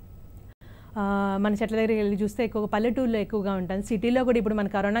 మన చెట్ల దగ్గరికి వెళ్ళి చూస్తే ఎక్కువగా పల్లెటూరులో ఎక్కువగా ఉంటాయి. సిటీలో కూడా ఇప్పుడు మన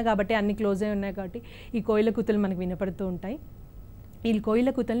కరోనా కాబట్టి అన్ని క్లోజ్ అయి ఉన్నాయి కాబట్టి ఈ కోయిల కూతలు మనకు వినపడుతూ ఉంటాయి. ఈ కోయిల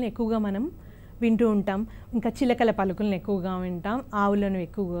కూతల్ని ఎక్కువగా మనం వింటూ ఉంటాం. ఇంకా చిలకల పలుకులను ఎక్కువగా వింటాం, ఆవులను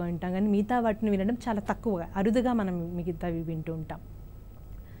ఎక్కువగా వింటాం. కానీ మిగతా వాటిని వినడం చాలా తక్కువగా, అరుదుగా మనం మిగతావి వింటూ ఉంటాం.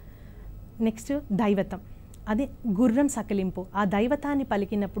 నెక్స్ట్ దైవతం, అది గుర్రం సకిలింపు. ఆ దైవతాన్ని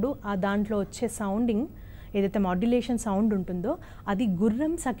పలికినప్పుడు ఆ దాంట్లో వచ్చే సౌండింగ్ ఏదైతే మాడ్యులేషన్ సౌండ్ ఉంటుందో అది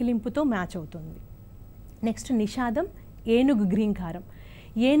గుర్రం సకిలింపుతో మ్యాచ్ అవుతుంది. నెక్స్ట్ నిషాదం, ఏనుగు గ్రీంకారం.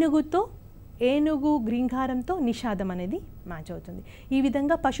 ఏనుగు గ్రీంకారంతో నిషాదం అనేది మ్యాచ్ అవుతుంది. ఈ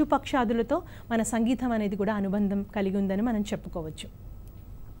విధంగా పశుపక్షాదులతో మన సంగీతం అనేది కూడా అనుబంధం కలిగి ఉందని మనం చెప్పుకోవచ్చు.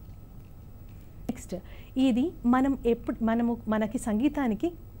 నెక్స్ట్ ఇది మనకి సంగీతానికి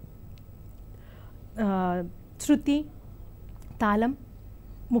శృతి తాళం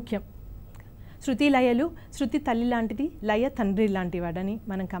ముఖ్యం. శృతి లయలు, శృతి తల్లి లాంటిది, లయ తండ్రి లాంటి వాడని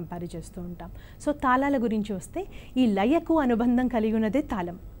మనం కంపేర్ చేస్తూ ఉంటాం. సో తాళాల గురించి వస్తే ఈ లయకు అనుబంధం కలిగి ఉన్నదే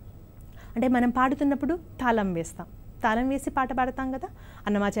తాళం. అంటే మనం పాడుతున్నప్పుడు తాళం వేస్తాం, తాళం వేసి పాట పాడతాం కదా.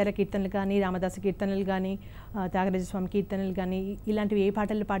 అన్నమాచార్య కీర్తనలు కానీ, రామదాసు కీర్తనలు కానీ, త్యాగరాజస్వామి కీర్తనలు కానీ, ఇలాంటివి ఏ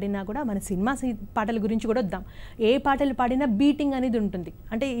పాటలు పాడినా కూడా మన సినిమా పాటల గురించి కూడా వద్దాం. ఏ పాటలు పాడినా బీటింగ్ అనేది ఉంటుంది.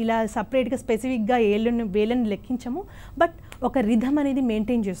 అంటే ఇలా సపరేట్గా స్పెసిఫిక్గా వేలను లెక్కించము, బట్ ఒక రిథమ్ అనేది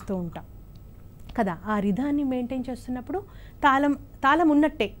మెయింటైన్ చేస్తూ ఉంటాం కదా. ఆ రిథాన్ని మెయింటైన్ చేస్తున్నప్పుడు తాళం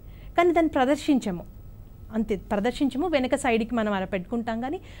ఉన్నట్టే, కానీ దాన్ని ప్రదర్శించము, అంతే ప్రదర్శించము, వెనక సైడ్కి మనం అలా పెట్టుకుంటాం.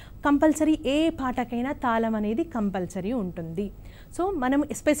 కానీ కంపల్సరీ ఏ పాటకైనా తాళం అనేది కంపల్సరీ ఉంటుంది. సో మనం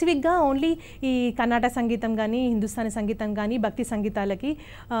స్పెసిఫిక్గా ఓన్లీ ఈ కర్ణాటక సంగీతం కానీ, హిందుస్థానీ సంగీతం కానీ, భక్తి సంగీతాలకి,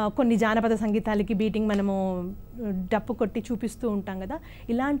 కొన్ని జానపద సంగీతాలకి బీటింగ్ మనము డప్పు కొట్టి చూపిస్తూ ఉంటాం కదా.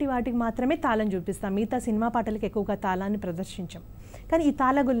 ఇలాంటి వాటికి మాత్రమే తాళం చూపిస్తాం, మిగతా సినిమా పాటలకి ఎక్కువగా తాళాన్ని ప్రదర్శించాం. కానీ ఈ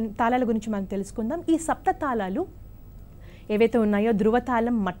తాళాల గురించి మనం తెలుసుకుందాం. ఈ సప్త తాళాలు ఏవైతే ఉన్నాయో,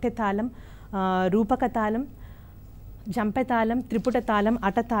 ధృవతాళం, మట్టె తాళం, రూపక తాళం, జంపె తాళం, త్రిపుట తాళం,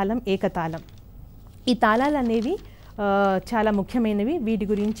 అటతాళం, ఏకతాళం, ఈ తాళాలు అనేవి చాలా ముఖ్యమైనవి. వీటి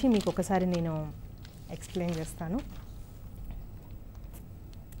గురించి మీకు ఒకసారి నేను ఎక్స్ప్లెయిన్ చేస్తాను.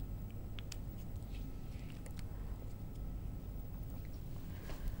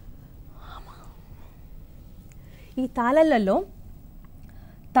 ఈ తాళాలలో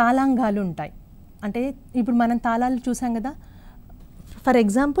తాళాంగాలు ఉంటాయి. అంటే ఇప్పుడు మనం తాళాలు చూసాం కదా. ఫర్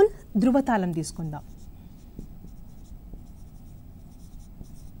ఎగ్జాంపుల్ ధృవతాళం తీసుకుందాం.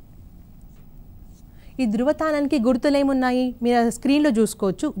 ఈ ధృవతాళానికి గుర్తులు ఏమున్నాయి మీరు స్క్రీన్లో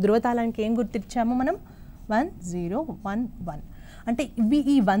చూసుకోవచ్చు. ధృవతాళానికి ఏం గుర్తిచ్చామో మనం 1011. అంటే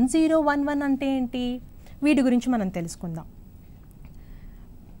ఈ 1011 అంటే ఏంటి, వీటి గురించి మనం తెలుసుకుందాం.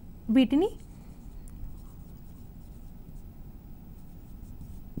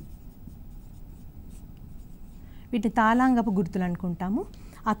 వీటి తాళాంగపు గుర్తులు అనుకుంటాము.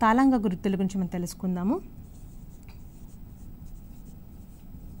 ఆ తాళాంగ గుర్తుల గురించి మనం తెలుసుకుందాము.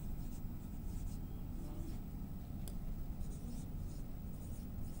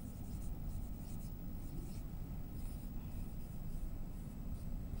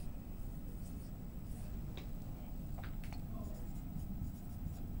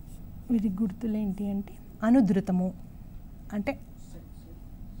 వీటి గుర్తులు ఏంటి అంటే, అనుధృతము అంటే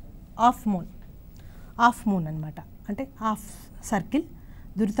హాఫ్ మూన్ అన్నమాట, అంటే హాఫ్ సర్కిల్.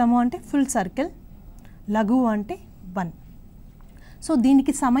 ధృతము అంటే ఫుల్ సర్కిల్. లఘువు అంటే 1. సో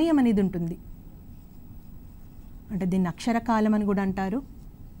దీనికి సమయం అనేది ఉంటుంది. అంటే దీన్ని అక్షరకాలం అని కూడా అంటారు.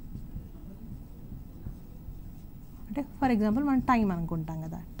 అంటే ఫర్ ఎగ్జాంపుల్ మనం టైం అనుకుంటాం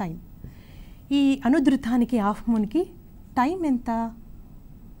కదా, టైం. ఈ అనుధృతానికి, హాఫ్ మూన్కి టైం ఎంత?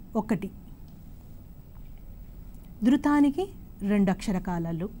 1. ధృతానికి 2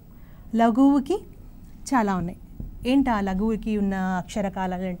 అక్షరకాలాలు, లఘువుకి చాలా ఉన్నాయి. ఏంటా లఘువుకి ఉన్న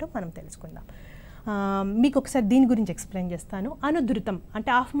అక్షరకాలాలు ఏంటో మనం తెలుసుకుందాం. మీకు ఒకసారి దీని గురించి ఎక్స్ప్లెయిన్ చేస్తాను. అనుధృతం అంటే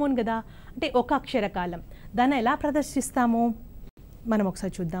హాఫ్ మూన్ కదా, అంటే 1 అక్షరకాలం. దాన్ని ఎలా ప్రదర్శిస్తాము మనం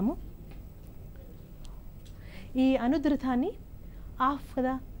ఒకసారి చూద్దాము. ఈ అనుధృతాన్ని హాఫ్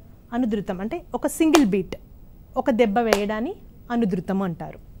కదా, అనుధృతం అంటే ఒక సింగిల్ బీట్, ఒక దెబ్బ వేయడాన్ని అనుధృతము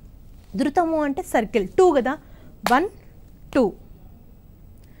అంటారు. ధృతము అంటే సర్కిల్ 2 కదా, 1 2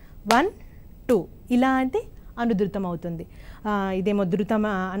 1 2 ఇలా అంటే అనుధృతం అవుతుంది. ఇదేమో ధృతం,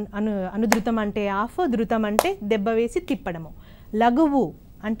 అనుధృతం అంటే ఆఫ్, ధృతం అంటే దెబ్బ వేసి తిప్పడము. లఘువు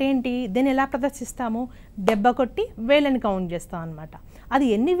అంటే ఏంటి, దీన్ని ఎలా ప్రదర్శిస్తాము, దెబ్బ కొట్టి వేలని కౌంట్ చేస్తాం అన్నమాట. అది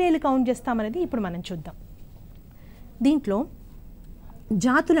ఎన్ని వేలు కౌంట్ చేస్తామనేది ఇప్పుడు మనం చూద్దాం. దీంట్లో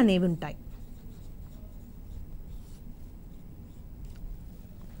జాతులు అనేవి ఉంటాయి.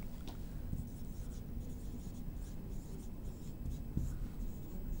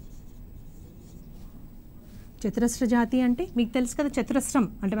 చతురస్ర జాతి అంటే మీకు తెలుసు కదా, చతురస్రం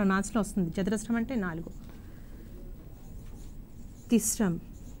అంటే మన మ్యాథ్స్లో వస్తుంది. చతురస్రం అంటే 4, తిస్రం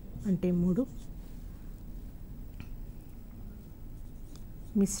అంటే 3,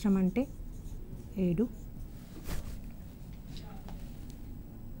 మిశ్రం అంటే 7,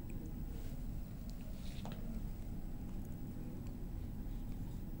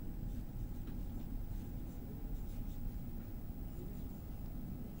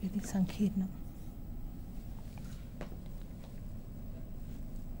 ఇది సంకీర్ణం.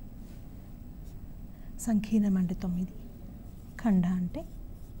 సంకీర్ణం అంటే 9, ఖండ అంటే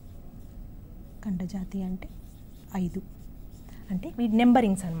ఖండజాతి అంటే 5. అంటే వీటి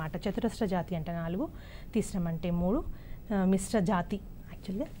నెంబరింగ్స్ అనమాట. చతురస్ర జాతి అంటే 4, తిస్రం అంటే 3, మిశ్ర జాతి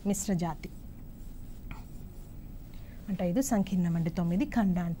యాక్చువల్గా మిశ్ర జాతి అంటే 5, సంకీర్ణం అంటే 9,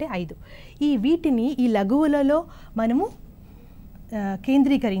 ఖండ అంటే 5. వీటిని ఈ లఘువులలో మనము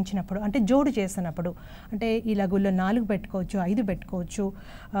కేంద్రీకరించినప్పుడు అంటే జోడు చేసినప్పుడు, అంటే ఈ లఘువుల్లో 4 పెట్టుకోవచ్చు, 5 పెట్టుకోవచ్చు,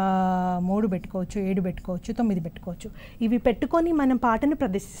 3 పెట్టుకోవచ్చు, 7 పెట్టుకోవచ్చు, 9 పెట్టుకోవచ్చు. ఇవి పెట్టుకొని మనం పాటను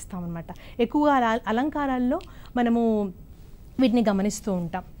ప్రదర్శిస్తాం అన్నమాట. ఎక్కువగా అలంకారాల్లో మనము వీటిని గమనిస్తూ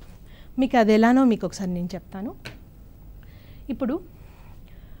ఉంటాం. మీకు అది ఎలానో మీకు ఒకసారి నేను చెప్తాను. ఇప్పుడు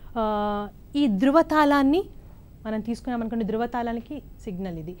ఈ ధృవతాళాన్ని మనం తీసుకున్నామనుకోండి, ధృవతాళానికి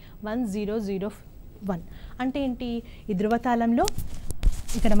సిగ్నల్ ఇది 1001 అంటే ఏంటి, ఈ ధృవతాళంలో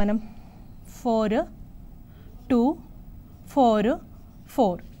ఇక్కడ మనం 4 2 4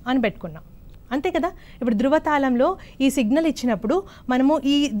 4 అని పెట్టుకున్నాం, అంతే కదా. ఇప్పుడు ధృవతాళంలో ఈ సిగ్నల్ ఇచ్చినప్పుడు మనము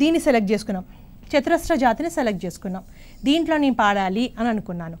దీన్ని సెలెక్ట్ చేసుకున్నాం, చతురస్ర జాతిని సెలెక్ట్ చేసుకున్నాం. దీంట్లో నేను పాడాలి అని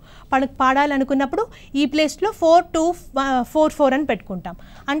అనుకున్నాను. పాడాలి అనుకున్నప్పుడు ఈ ప్లేస్లో 4 2 4 4 అని పెట్టుకుంటాం.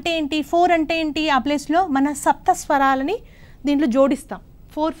 అంటే ఏంటి, 4 అంటే ఏంటి, ఆ ప్లేస్లో మన సప్త స్వరాలని దీంట్లో జోడిస్తాం.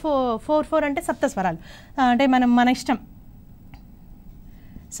 4 4 4 అంటే సప్త స్వరాలు, అంటే మన ఇష్టం.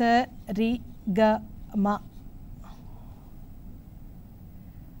 స రి గ మ,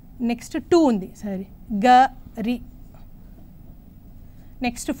 నెక్స్ట్ 2 ఉంది, సరే గ రి,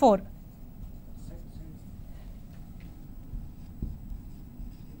 నెక్స్ట్ 4,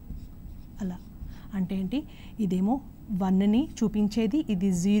 అలా. అంటే ఏంటి, ఇదేమో 1ని చూపించేది,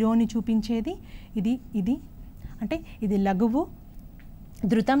 ఇది 0ని చూపించేది, ఇది అంటే ఇది లఘువు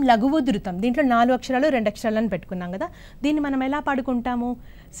ధృతం, లఘువు ధృతం. దీంట్లో 4 అక్షరాలు 2 అక్షరాలను పెట్టుకున్నాం కదా. దీన్ని మనం ఎలా పాడుకుంటాము,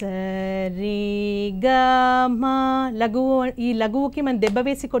 సరి గ మ, లఘువు. ఈ లఘువుకి మనం దెబ్బ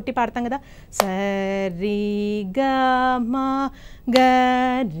వేసి కొట్టి పాడతాం కదా, సరి గ మ గ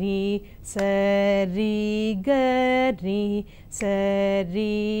రి, సరి గ రి,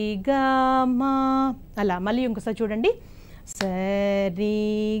 సరి గ మ, అలా. మళ్ళీ ఇంకోసారి చూడండి, సరి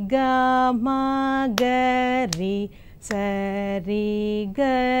గ మ గ రి, సరి గ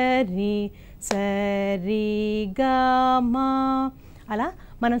రి, సరి గ మ, అలా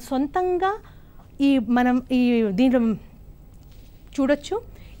మనం సొంతంగా మనం దీంట్లో చూడొచ్చు.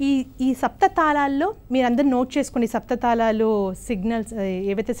 ఈ సప్త తాళాల్లో మీరు అందరూ నోట్ చేసుకోండి. సప్త తాళాలు సిగ్నల్స్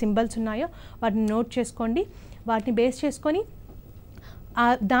ఏవైతే సింబల్స్ ఉన్నాయో వాటిని నోట్ చేసుకోండి. వాటిని బేస్ చేసుకొని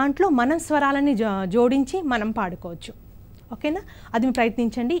దాంట్లో మనం స్వరాలని జోడించి మనం పాడుకోవచ్చు. ఓకేనా, అది మీరు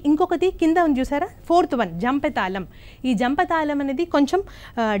ప్రయత్నించండి. ఇంకొకటి కింద ఉంది చూసారా, 4th వన్ జంపతాళం. ఈ జంపతాళం అనేది కొంచెం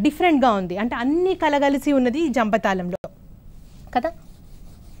డిఫరెంట్గా ఉంది, అంటే అన్నీ కలగలిసి ఉన్నది ఈ జంపతాళంలో కదా.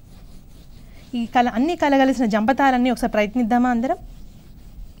 అన్నీ కలగలిసిన జంపతాళాన్ని ఒకసారి ప్రయత్నిద్దామా అందరం?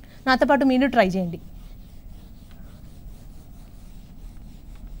 నాతో పాటు మీరు ట్రై చేయండి.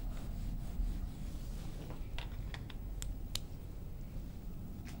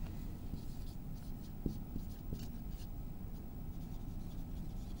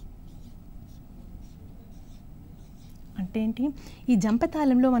 అంటే ఏంటి, ఈ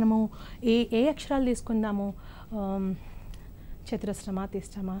జంపతాళంలో మనము ఏ అక్షరాలు తీసుకుందాము, చతురస్రమా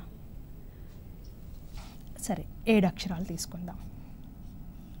తిస్రమా, సరే 7 అక్షరాలు తీసుకుందాం.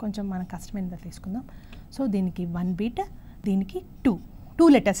 కొంచెం మనం కష్టమైనది తీసుకుందాం. సో దీనికి 1 బీట్, దీనికి 2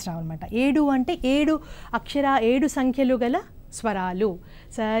 లెటర్స్ రావాలన్నమాట. 7 అంటే 7 సంఖ్యలు గల స్వరాలు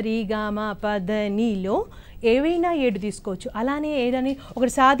సరి గమ పద నీలో ఏవైనా 7 తీసుకోవచ్చు. అలానే ఏదని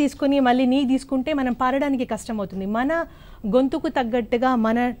ఒకటి సా తీసుకొని మళ్ళీ నీ తీసుకుంటే మనం పాడడానికి కష్టం అవుతుంది. మన గొంతుకు తగ్గట్టుగా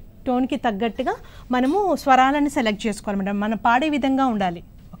మన టోన్కి తగ్గట్టుగా మనము స్వరాలను సెలెక్ట్ చేసుకోవాలన్నమాట. మనం పాడే విధంగా ఉండాలి.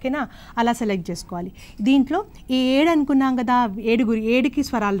 ఓకేనా, అలా సెలెక్ట్ చేసుకోవాలి. దీంట్లో ఈ 7 అనుకున్నాం కదా, 7కి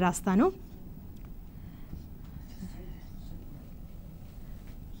స్వరాలు రాస్తాను.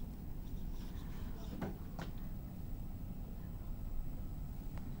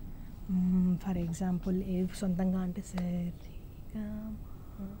 ఫర్ ఎగ్జాంపుల్ ఏ సొంతంగా అంటే సరిగా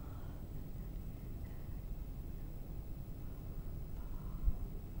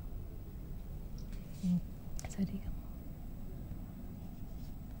సరిగా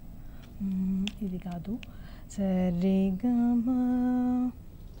ఇది కాదు, సరిగా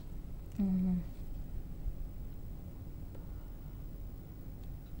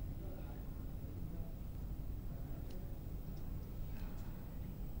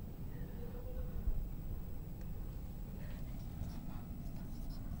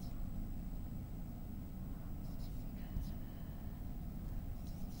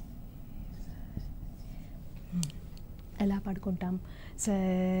ఎలా పాడుకుంటాం?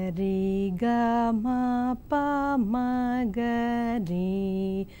 సరి గ మ ప మ గ రి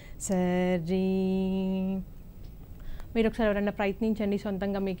సరి. మీరు ఒకసారి ఎవరైనా ప్రయత్నించండి,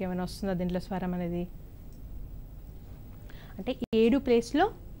 సొంతంగా మీకు ఏమైనా వస్తుందా దీంట్లో స్వరం అనేది. అంటే 7 ప్లేస్లో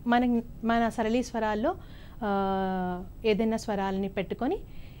మన సరళీ స్వరాల్లో ఏదైనా స్వరాలని పెట్టుకొని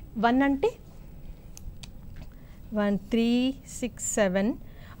 1 అంటే 1 3 6 7.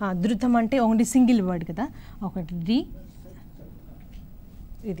 ధృతం అంటే ఓన్లీ సింగిల్ వర్డ్ కదా, ఒకటి డి,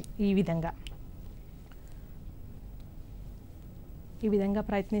 ఇది ఈ విధంగా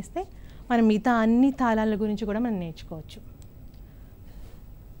ప్రయత్నిస్తే మనం మిగతా అన్ని తాళాల గురించి కూడా మనం నేర్చుకోవచ్చు.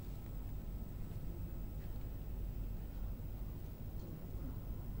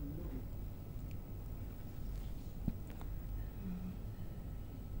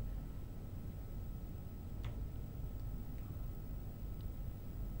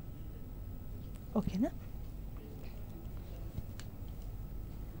 ఓకేనా?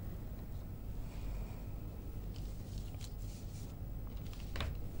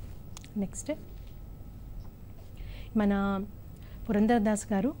 నెక్స్ట్ మన పురంధరదాస్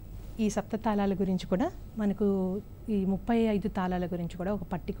గారు ఈ సప్త తాళాల గురించి కూడా మనకు ఈ 35 తాళాల గురించి కూడా ఒక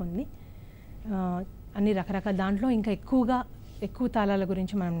పట్టిక ఉంది. అన్ని రకరకాల దాంట్లో ఇంకా ఎక్కువ తాళాల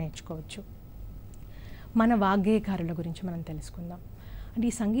గురించి మనం నేర్చుకోవచ్చు. మన వాగ్గేయకారుల గురించి మనం తెలుసుకుందాం. అంటే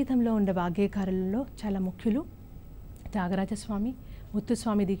ఈ సంగీతంలో ఉండే వాగ్గేయకారులలో చాలా ముఖ్యులు త్యాగరాజస్వామి,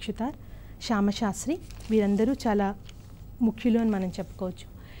 ముత్తుస్వామి దీక్షితార్, శ్యామశాస్త్రి. వీరందరూ చాలా ముఖ్యులు అని మనం చెప్పుకోవచ్చు.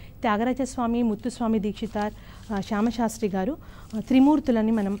 త్యాగరాజస్వామి, ముత్తుస్వామి దీక్షితార్, శ్యామశాస్త్రి గారు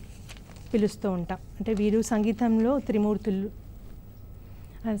త్రిమూర్తులని మనం పిలుస్తూ ఉంటాం. అంటే వీరు సంగీతంలో త్రిమూర్తులు,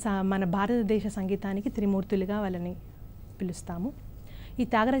 మన భారతదేశ సంగీతానికి త్రిమూర్తులుగా వాళ్ళని పిలుస్తాము. ఈ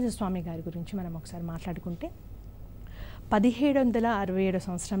త్యాగరాజస్వామి గారి గురించి మనం ఒకసారి మాట్లాడుకుంటే 1767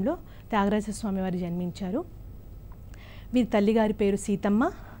 సంవత్సరంలో త్యాగరాజస్వామి వారు జన్మించారు. వీరి తల్లిగారి పేరు సీతమ్మ,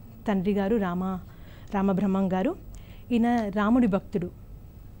 తండ్రి గారు రామబ్రహ్మం గారు. ఈయన రాముడి భక్తుడు,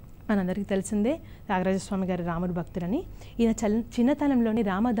 మనందరికీ తెలిసిందే త్యాగరాజస్వామి గారు రాముడి భక్తుడని. ఈయన చిన్నతనంలోని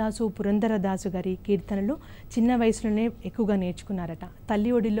రామదాసు, పురంధరదాసు గారి కీర్తనలు చిన్న వయసులోనే ఎక్కువగా నేర్చుకున్నారట.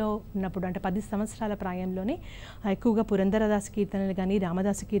 తల్లి ఒడిలో ఉన్నప్పుడు అంటే 10 సంవత్సరాల ప్రాయంలోనే ఎక్కువగా పురంధరదాసు కీర్తనలు కానీ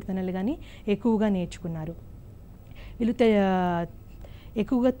రామదాసు కీర్తనలు కానీ ఎక్కువగా నేర్చుకున్నారు. వీళ్ళు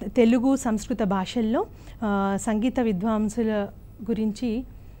ఎక్కువగా తెలుగు, సంస్కృత భాషల్లో సంగీత విద్వాంసుల గురించి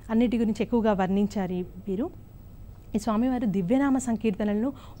అన్నిటి గురించి ఎక్కువగా వర్ణించారు వీరు. ఈ స్వామివారు దివ్యనామ సంకీర్తనలను,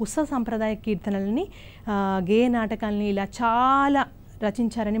 ఉత్సవ సాంప్రదాయ కీర్తనలని, గేయ నాటకాలని ఇలా చాలా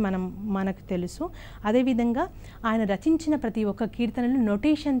రచించారని మనకు తెలుసు. అదేవిధంగా ఆయన రచించిన ప్రతి ఒక్క కీర్తనలు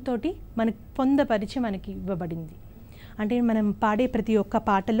నొటేషన్ తోటి మనకు పొందపరిచి మనకి ఇవ్వబడింది. అంటే మనం పాడే ప్రతి ఒక్క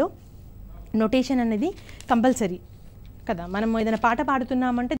పాటలో నొటేషన్ అనేది కంపల్సరీ కదా. మనం ఏదైనా పాట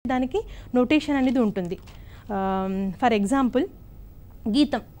పాడుతున్నామంటే దానికి నొటేషన్ అనేది ఉంటుంది. ఫర్ ఎగ్జాంపుల్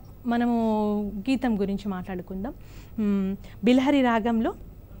గీతం, మనము గీతం గురించి మాట్లాడుకుందాం. బిల్హరి రాగంలో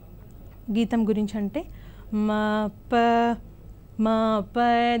గీతం గురించి అంటే మా ప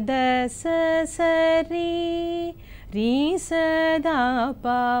ద స స రి రీ స ద ప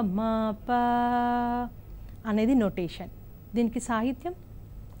మా ప అనేది నొటేషన్. దీనికి సాహిత్యం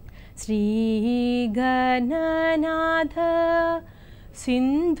శ్రీ గణనాథ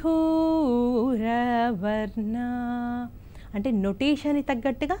సింధూరవర్ణ. అంటే నొటేషన్కి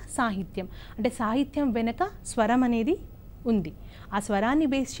తగ్గట్టుగా సాహిత్యం, అంటే సాహిత్యం వెనక స్వరం అనేది ఉంది. ఆ స్వరాన్ని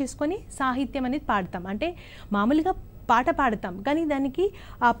బేస్ చేసుకొని సాహిత్యం అనేది పాడతాం. అంటే మామూలుగా పాట పాడతాం, కానీ దానికి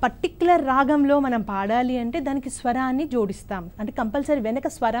ఆ పర్టిక్యులర్ రాగంలో మనం పాడాలి అంటే దానికి స్వరాన్ని జోడిస్తాం. అంటే కంపల్సరీ వెనక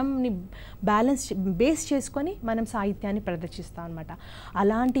స్వరంని బేస్ చేసుకొని మనం సాహిత్యాన్ని ప్రదర్శిస్తాం అన్నమాట.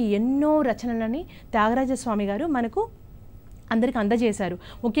 అలాంటి ఎన్నో రచనలని త్యాగరాజ స్వామి గారు మనకు అందరికి అందజేశారు.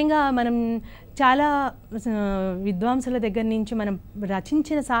 ముఖ్యంగా మనం చాలా విద్వాంసుల దగ్గర నుంచి మనం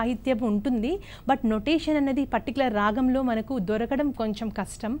రచించిన సాహిత్యం ఉంటుంది, బట్ నొటేషన్ అనేది పర్టికులర్ రాగంలో మనకు దొరకడం కొంచెం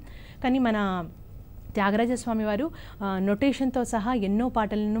కష్టం. కానీ మన త్యాగరాజ స్వామి వారు నొటేషన్తో సహా ఎన్నో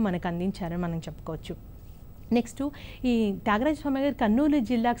పాటలను మనకు అందించారని మనం చెప్పుకోవచ్చు. నెక్స్ట్ ఈ త్యాగరాజ స్వామి గారు కర్నూలు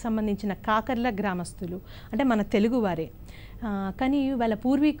జిల్లాకు సంబంధించిన కాకర్ల గ్రామస్తులు, అంటే మన తెలుగువారే. కానీ వాళ్ళ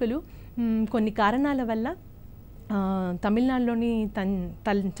పూర్వీకులు కొన్ని కారణాల వల్ల తమిళనాడులోని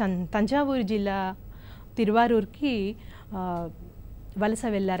తంజావూరు జిల్లా తిరువారూర్కి వలస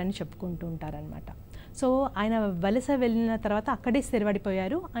వెళ్ళారని చెప్పుకుంటూ ఉంటారనమాట. సో ఆయన వలస వెళ్ళిన తర్వాత అక్కడే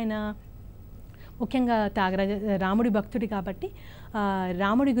స్థిరపడిపోయారు. ఆయన ముఖ్యంగా రాముడి భక్తుడి కాబట్టి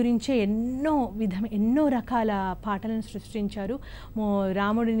రాముడి గురించే ఎన్నో రకాల పాటలను సృష్టించారు.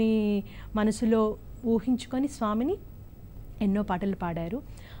 రాముడిని మనసులో ఊహించుకొని స్వామిని ఎన్నో పాటలు పాడారు.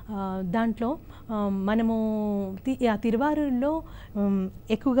 దాంట్లో మనము తిరువారూరులో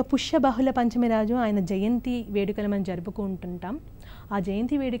ఎక్కువగా పుష్య బహుళ పంచమి రాజు ఆయన జయంతి వేడుకలు మనం జరుపుకుంటుంటాం. ఆ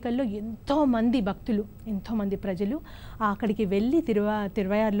జయంతి వేడుకల్లో ఎంతోమంది భక్తులు, ఎంతోమంది ప్రజలు అక్కడికి వెళ్ళి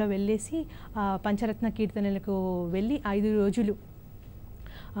తిరువయారులో వెళ్ళేసి పంచరత్న కీర్తనలకు వెళ్ళి 5 రోజులు,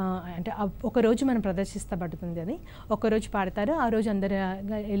 అంటే ఒకరోజు మనం ప్రదర్శిస్తబడుతుంది. అది ఒకరోజు పాడతారు, ఆ రోజు అందరు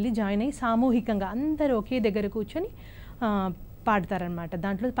వెళ్ళి జాయిన్ అయ్యి సామూహికంగా అందరూ ఒకే దగ్గర కూర్చొని పాడతారనమాట.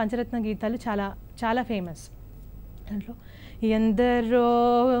 దాంట్లో పంచరత్న గీతాలు చాలా చాలా ఫేమస్. దాంట్లో ఎందరో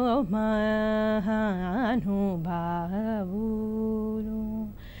మహానుభావులు,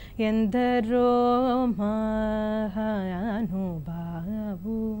 ఎందరో మహానుభావులు,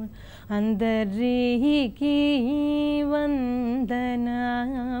 అందరికీ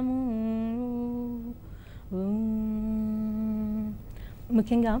వందనము.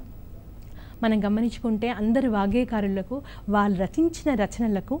 ముఖ్యంగా మనం గమనించుకుంటే అందరు వాగ్గేయకారులకు వాళ్ళు రచించిన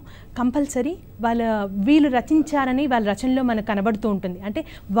రచనలకు కంపల్సరీ వీళ్ళు రచించారని వాళ్ళ రచనలో మనకు కనబడుతూ ఉంటుంది. అంటే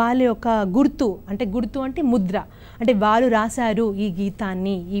వాళ్ళ యొక్క గుర్తు అంటే ముద్ర, అంటే వాళ్ళు రాశారు ఈ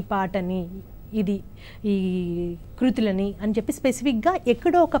గీతాన్ని, ఈ పాటని, ఈ కృతులని అని చెప్పి స్పెసిఫిక్గా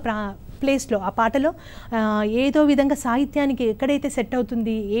ఎక్కడో ఒక ప్లేస్లో ఆ పాటలో ఏదో విధంగా సాహిత్యానికి ఎక్కడైతే సెట్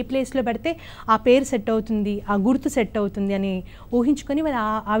అవుతుంది, ఏ ప్లేస్లో పెడితే ఆ పేరు సెట్ అవుతుంది, ఆ గుర్తు సెట్ అవుతుంది అని ఊహించుకొని వాళ్ళు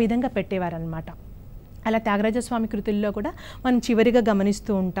ఆ విధంగా పెట్టేవారనమాట. అలా త్యాగరాజస్వామి కృతుల్లో కూడా మనం చివరిగా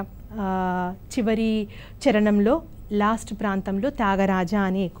గమనిస్తూ ఉంటాం. చివరి చరణంలో లాస్ట్ ప్రాంతంలో త్యాగరాజ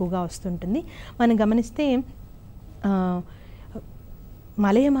అని ఎక్కువగా వస్తుంటుంది. మనం గమనిస్తే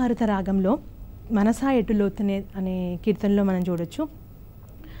మలయమారుత రాగంలో మనసా ఎటులోతునే అనే కీర్తనలో మనం చూడొచ్చు.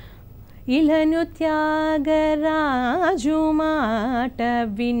 ఇలను త్యాగరాజు మాట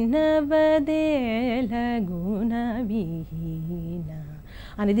విన్నవదేల గుణవీన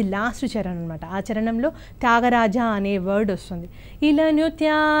అనేది లాస్ట్ చరణం అనమాట. ఆ చరణంలో త్యాగరాజ అనే వర్డ్ వస్తుంది. ఇలను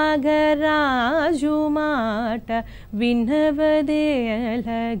త్యాగరాజు మాట విన్నవదేల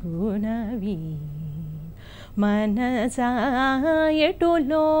గుణవీన మనసా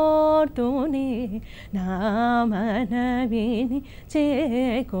ఎటులోతునే నా మనవిని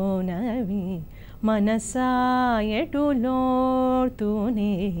చేకొనవి, మనసా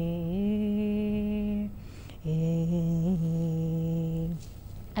ఎటులోతునే.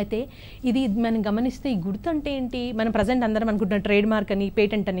 అయితే ఇది మనం గమనిస్తే ఈ గుర్తు అంటే ఏంటి, మనం ప్రజెంట్ అందరం అనుకుంటున్న ట్రేడ్ మార్క్ అని,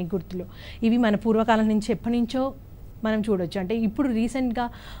 పేటెంట్ అని గుర్తులు, ఇవి మన పూర్వకాలం నుంచి ఎప్పటి నుంచో మనం చూడొచ్చు. అంటే ఇప్పుడు రీసెంట్గా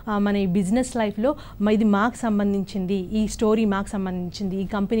మన ఈ బిజినెస్ లైఫ్లో ఇది మాకు సంబంధించింది, ఈ స్టోరీ మాకు సంబంధించింది, ఈ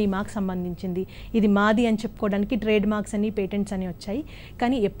కంపెనీ మాకు సంబంధించింది, ఇది మాది అని చెప్పుకోవడానికి ట్రేడ్ మార్క్స్ అని, పేటెంట్స్ అని వచ్చాయి.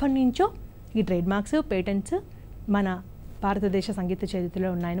 కానీ ఎప్పటి నుంచో ఈ ట్రేడ్ మార్క్స్, పేటెంట్స్ మన భారతదేశ సంగీత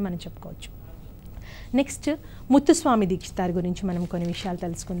చరిత్రలో ఉన్నాయని మనం చెప్పుకోవచ్చు. నెక్స్ట్ ముత్తుస్వామి దీక్షితార్ గురించి మనం కొన్ని విషయాలు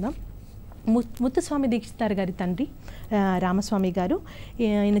తెలుసుకుందాం. ముత్తుస్వామి దీక్షితార్ గారి తండ్రి రామస్వామి గారు,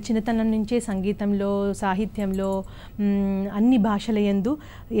 ఆయన చిన్నతనం నుంచే సంగీతంలో, సాహిత్యంలో, అన్ని భాషల యందు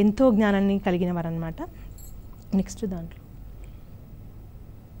ఎంతో జ్ఞానాన్ని కలిగిన వారన్నమాట. నెక్స్ట్ దాంట్లో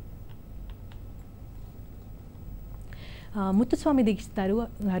ముత్తుస్వామి దీక్షితార్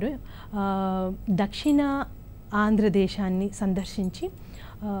గారు దక్షిణ ఆంధ్రదేశాన్ని సందర్శించి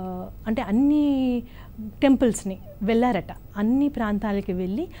అంటే అన్ని టెంపుల్స్ని వెళ్ళారట. అన్ని ప్రాంతాలకి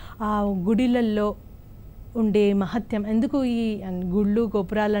వెళ్ళి ఆ గుడిలల్లో ఉండే మహత్యం, ఎందుకు ఈ గుళ్ళు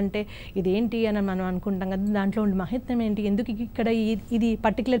గోపురాలు అంటే ఇదేంటి అని మనం అనుకుంటాం కదా, దాంట్లో ఉండే మహత్యం ఏంటి, ఎందుకు ఇక్కడ ఇది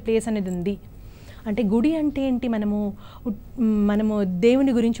పర్టికులర్ ప్లేస్ అనేది ఉంది అంటే, గుడి అంటే ఏంటి, మనము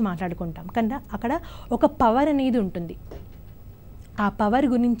దేవుని గురించి మాట్లాడుకుంటాం కదా, అక్కడ ఒక పవర్ అనేది ఉంటుంది. ఆ పవర్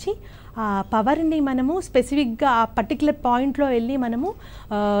గురించి ఆ పవర్ని మనము స్పెసిఫిక్గా ఆ పర్టికులర్ పాయింట్లో వెళ్ళి మనము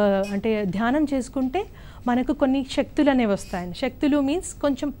అంటే ధ్యానం చేసుకుంటే మనకు కొన్ని శక్తులు అనేవి వస్తాయండి. శక్తులు మీన్స్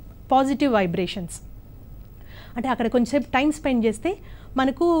కొంచెం పాజిటివ్ వైబ్రేషన్స్. అంటే అక్కడ కొంచెంసేపు టైం స్పెండ్ చేస్తే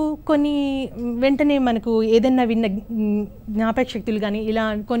మనకు కొన్ని వెంటనే మనకు ఏదైనా విన్న జ్ఞాపక శక్తులు కానీ ఇలా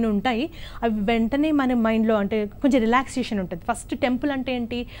కొన్ని ఉంటాయి. అవి వెంటనే మన మైండ్లో అంటే కొంచెం రిలాక్సేషన్ ఉంటుంది. ఫస్ట్ టెంపుల్ అంటే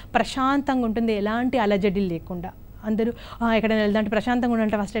ఏంటి, ప్రశాంతంగా ఉంటుంది, ఎలాంటి అలజడి లేకుండా. అందరూ ఎక్కడైనా వెళ్దామంటే ప్రశాంతంగా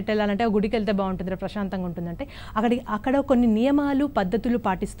ఉండాలంటే ఫస్ట్ ఎట్ వెళ్ళాలంటే గుడికి వెళ్తే బాగుంటుంది, ప్రశాంతంగా ఉంటుందంటే అక్కడ కొన్ని నియమాలు పద్ధతులు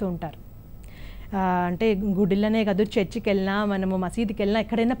పాటిస్తూ ఉంటారు. అంటే గుడిలోనే కాదు, చర్చికి వెళ్ళినా మనము మసీదుకి వెళ్ళినా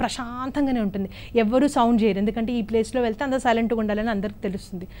ఎక్కడైనా ప్రశాంతంగానే ఉంటుంది, ఎవ్వరూ సౌండ్ చేయరు. ఎందుకంటే ఈ ప్లేస్లో వెళ్తే అందరూ సైలెంట్గా ఉండాలని అందరికి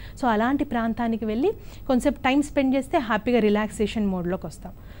తెలుస్తుంది. సో అలాంటి ప్రాంతానికి వెళ్ళి కొంచెం టైం స్పెండ్ చేస్తే హ్యాపీగా రిలాక్సేషన్ మోడ్లోకి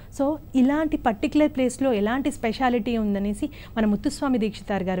వస్తాం. సో ఇలాంటి పర్టికులర్ ప్లేస్లో ఎలాంటి స్పెషాలిటీ ఉందనేసి మన ముత్తుస్వామి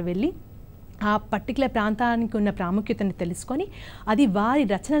దీక్షితార్ గారు వెళ్ళి ఆ పర్టికులర్ ప్రాంతానికి ఉన్న ప్రాముఖ్యతని తెలుసుకొని అది వారి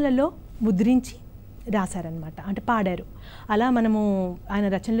రచనలలో ముద్రించి రాశారనమాట, అంటే పాడారు. అలా మనము ఆయన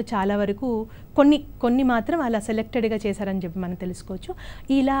రచనలు చాలా వరకు కొన్ని మాత్రం అలా సెలెక్టెడ్గా చేశారని చెప్పి మనం తెలుసుకోవచ్చు.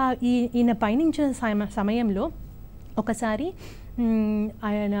 ఇలా ఈయన పయనించిన సమయంలో ఒకసారి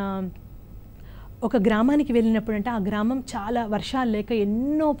ఆయన ఒక గ్రామానికి వెళ్ళినప్పుడు అంటే ఆ గ్రామం చాలా వర్షాలు లేక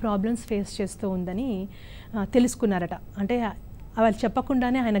ఎన్నో ప్రాబ్లమ్స్ ఫేస్ చేస్తూ ఉందని తెలుసుకున్నారట. అంటే వాళ్ళు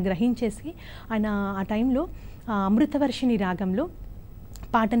చెప్పకుండానే ఆయన గ్రహించేసి ఆయన ఆ టైంలో అమృతవర్షిణి రాగంలో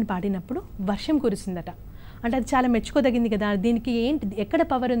పాటను పాడినప్పుడు వర్షం కురిసిందట. అంటే అది చాలా మెచ్చుకోదగింది కదా. దీనికి ఏంటి, ఎక్కడ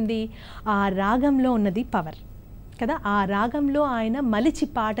పవర్ ఉంది, ఆ రాగంలో ఉన్నది పవర్ కదా. ఆ రాగంలో ఆయన మలిచి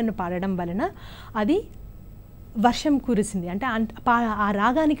పాటను పాడడం వలన అది వర్షం కురిసింది. అంటే ఆ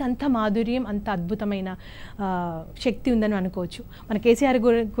రాగానికి అంత మాధుర్యం, అంత అద్భుతమైన శక్తి ఉందని అనుకోవచ్చు. మన కేసీఆర్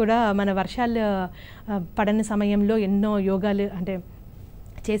కూడా మన వర్షాలు పడని సమయంలో ఎన్నో యోగాలు అంటే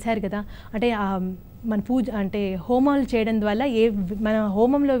చేశారు కదా. అంటే మన పూజ అంటే హోమాలు చేయడం ద్వారా మన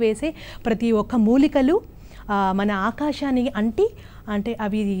హోమంలో వేసే ప్రతి ఒక్క మూలికలు మన ఆకాశానికి అంటే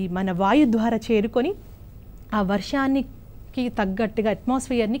అవి మన వాయు ద్వారా చేరుకొని ఆ వర్షానికి తగ్గట్టుగా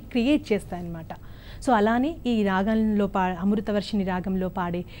అట్మాస్ఫియర్ని క్రియేట్ చేస్తాయన్నమాట. సో అలానే ఈ రాగంలో అమృతవర్షిని రాగంలో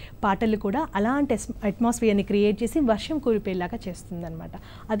పాడే పాటలు కూడా అలాంటి అట్మాస్ఫియర్ని క్రియేట్ చేసి వర్షం కురిపేలాగా చేస్తుందన్నమాట.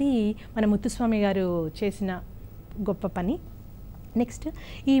 అది మన ముత్తుస్వామి గారు చేసిన గొప్ప పని. నెక్స్ట్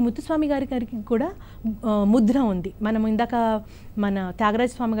ఈ ముత్తుస్వామి గారికి కూడా ముద్ర ఉంది. మనం ఇందాక మన త్యాగరాజ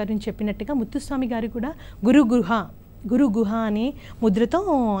స్వామి గారి నుంచి చెప్పినట్టుగా ముత్తుస్వామి గారు కూడా గురు గుహ అనే ముద్రతో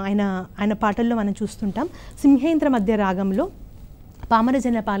ఆయన పాటల్లో మనం చూస్తుంటాం. సింహేంద్ర మధ్య రాగంలో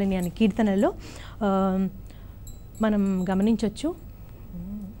పామరజన పాలిని అనే కీర్తనలో మనం గమనించవచ్చు.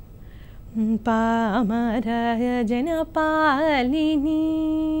 పామరజన పాలిని,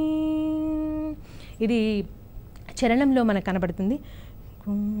 ఇది చరణంలో మనకు కనబడుతుంది.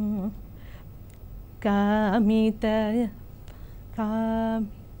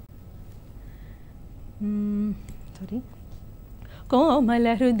 కోమల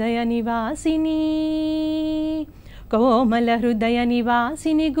హృదయ నివాసిని, కోమల హృదయ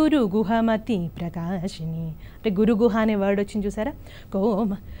నివాసిని గురు గుహమతి ప్రకాశిని. అంటే గురు గుహ అనే వర్డ్ వచ్చింది చూసారా.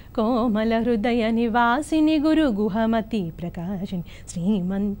 కోమల హృదయ నివాసిని గురు గుహమతి ప్రకాశిని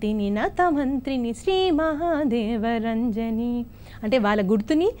శ్రీమంతిని నతమంత్రిని శ్రీ మహాదేవరంజని. అంటే వాళ్ళ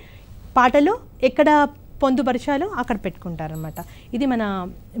గుర్తుని పాటలో ఎక్కడ పొందుపరచాలో అక్కడ పెట్టుకుంటారనమాట. ఇది మన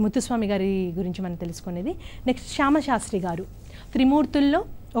ముత్తుస్వామి గారి గురించి మనం తెలుసుకునేది. నెక్స్ట్ శ్యామశాస్త్రి గారు, త్రిమూర్తుల్లో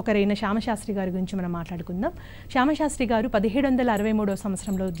ఒకరైన శ్యామశాస్త్రి గారి గురించి మనం మాట్లాడుకుందాం. శ్యామశాస్త్రి గారు 1763వ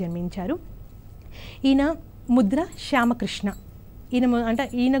సంవత్సరంలో జన్మించారు. ఈయన ముద్ర శ్యామకృష్ణ. ఈయన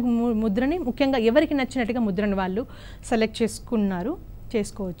ముద్రని ముఖ్యంగా ఎవరికి నచ్చినట్టుగా ముద్రను వాళ్ళు సెలెక్ట్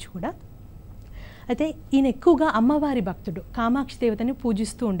చేసుకోవచ్చు కూడా. అయితే ఈయన ఎక్కువగా అమ్మవారి భక్తుడు, కామాక్షి దేవతని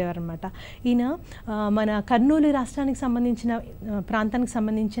పూజిస్తూ ఉండేవారనమాట. ఈయన మన కర్నూలు రాష్ట్రానికి సంబంధించిన ప్రాంతానికి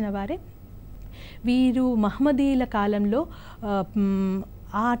సంబంధించిన వారే. వీరు మహమ్మదీయుల కాలంలో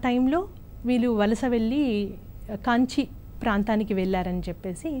ఆ టైంలో వీళ్ళు వలస వెళ్ళి కాంచి ప్రాంతానికి వెళ్ళారని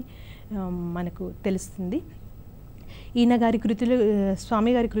చెప్పేసి మనకు తెలుస్తుంది. ఈయన గారి కృతులు,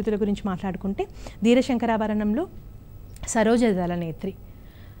 స్వామి గారి కృతుల గురించి మాట్లాడుకుంటే ధీరశంకరాభరణంలో సరోజదళ నేత్రి,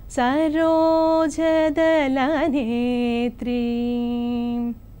 సరోజదళ నేత్రి,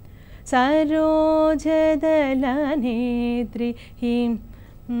 సరోజదళ నేత్రి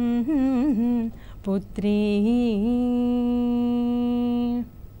పుత్రీ.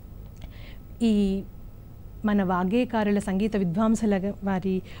 ఈ మన వాగ్గేయకారుల, సంగీత విద్వాంసుల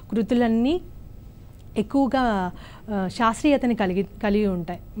వారి కృతులన్నీ ఎక్కువగా శాస్త్రీయతని కలిగి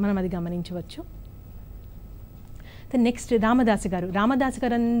ఉంటాయి, మనం అది గమనించవచ్చు. నెక్స్ట్ రామదాసు గారు. రామదాసు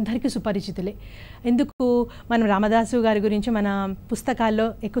గారు అందరికీ సుపరిచితులే. ఎందుకు మనం రామదాసు గారి గురించి మన పుస్తకాల్లో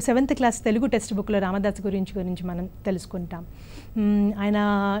ఎక్కువ 7th క్లాస్ తెలుగు టెక్స్ట్ బుక్లో రామదాసు గురించి మనం తెలుసుకుంటాం. ఆయన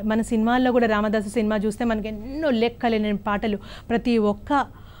మన సినిమాల్లో కూడా రామదాసు సినిమా చూస్తే మనకి ఎన్నో లెక్కలేని పాటలు, ప్రతి ఒక్క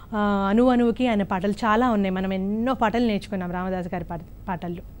అణువుకి ఆయన పాటలు చాలా ఉన్నాయి. మనం ఎన్నో పాటలు నేర్చుకున్నాం రామదాసు గారి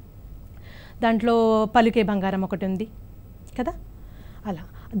పాటల్లో. దాంట్లో పలుకే బంగారం ఒకటి ఉంది కదా, అలా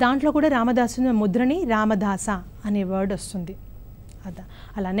దాంట్లో కూడా రామదాసు ముద్రని రామదాస అనే వర్డ్ వస్తుంది.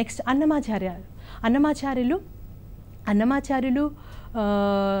 అలా నెక్స్ట్ అన్నమాచార్యులు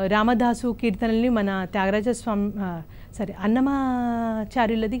రామదాసు కీర్తనల్ని మన త్యాగరాజ స్వామి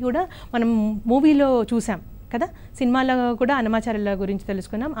అన్నమాచార్యులది కూడా మనం మూవీలో చూసాం కదా, సినిమాలో కూడా అన్నమాచార్యుల గురించి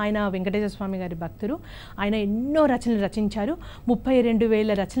తెలుసుకున్నాం. ఆయన వెంకటేశ్వర స్వామి గారి భక్తులు. ఆయన ఎన్నో రచనలు రచించారు.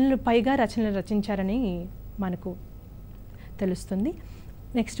 32,000 రచనలు పైగా రచనలు రచించారని మనకు తెలుస్తుంది.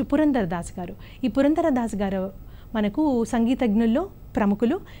 నెక్స్ట్ పురంధరదాస్ గారు. ఈ పురంధరదాస్ గారు మనకు సంగీతజ్ఞుల్లో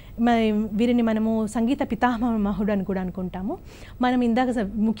ప్రముఖులు. వీరిని మనము సంగీత పితామహుడు అని కూడా అనుకుంటాము. మనం ఇందాక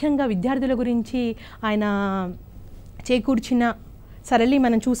ముఖ్యంగా విద్యార్థుల గురించి ఆయన చేకూర్చిన సరళి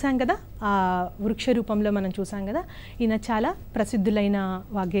మనం చూసాం కదా, ఆ వృక్ష రూపంలో మనం చూసాం కదా. ఈయన చాలా ప్రసిద్ధులైన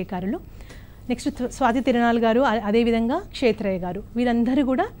వాగ్గేయకారులు. నెక్స్ట్ స్వాతి తిరునాల్ గారు, అదేవిధంగా క్షేత్రయ్య గారు. వీరందరూ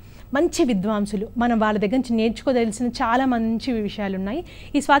కూడా మంచి విద్వాంసులు. మనం వాళ్ళ దగ్గర నుంచి నేర్చుకోదలిసిన చాలా మంచి విషయాలు ఉన్నాయి.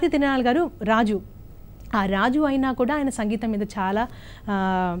 ఈ స్వాతి తిరునాల్ గారు రాజు అయినా కూడా ఆయన సంగీతం మీద చాలా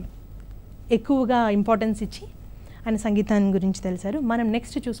ఎక్కువగా ఇంపార్టెన్స్ ఇచ్చి ఆయన సంగీతాన్ని గురించి తెలిసారు. మనం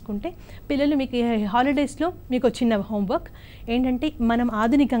నెక్స్ట్ చూసుకుంటే పిల్లలు మీకు హాలిడేస్లో మీకు చిన్న హోంవర్క్ ఏంటంటే, మనం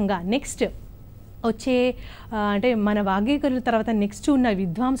ఆధునికంగా నెక్స్ట్ వచ్చే అంటే మన వాగ్గేయకుల తర్వాత నెక్స్ట్ ఉన్న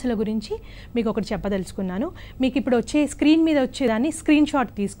విద్వాంసుల గురించి మీకు ఒకటి చెప్పదలుచుకున్నాను. మీకు ఇప్పుడు వచ్చే స్క్రీన్ మీద వచ్చేదాన్ని స్క్రీన్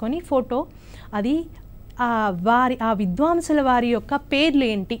షాట్ తీసుకొని ఫోటో, అది ఆ విద్వాంసుల వారి యొక్క పేర్లు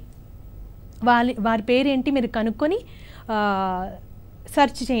ఏంటి, వారి పేరేంటి మీరు కనుక్కొని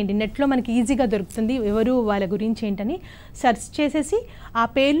సెర్చ్ చేయండి. నెట్లో మనకి ఈజీగా దొరుకుతుంది ఎవరు వాళ్ళ గురించి ఏంటని సెర్చ్ చేసేసి ఆ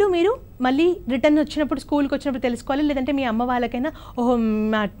పేర్లు మీరు మళ్ళీ రిటర్న్ వచ్చినప్పుడు స్కూల్కి వచ్చినప్పుడు తెలుసుకోవాలి. లేదంటే మీ అమ్మ వాళ్ళకైనా ఓహో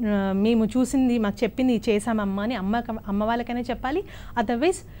మేము చూసింది మాకు చెప్పింది చేసామమ్మ అని అమ్మ వాళ్ళకైనా చెప్పాలి,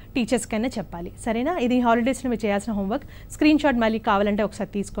 అదర్వైజ్ టీచర్స్కైనా చెప్పాలి. సరేనా? ఇది హాలిడేస్లో మీరు చేయాల్సిన హోంవర్క్. స్క్రీన్ షాట్ మళ్ళీ కావాలంటే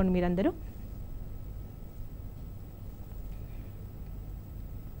ఒకసారి తీసుకోండి మీరందరూ.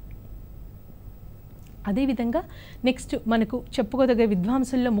 అదేవిధంగా నెక్స్ట్ మనకు చెప్పుకోదగ్గ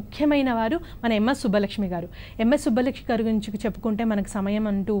విద్వాంసుల్లో ముఖ్యమైన వారు మన ఎంఎస్ సుబ్బలక్ష్మి గారు. ఎంఎస్ సుబ్బలక్ష్మి గారి గురించి చెప్పుకుంటే మనకు సమయం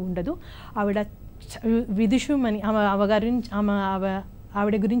అంటూ ఉండదు. ఆవిడ విదుషుమని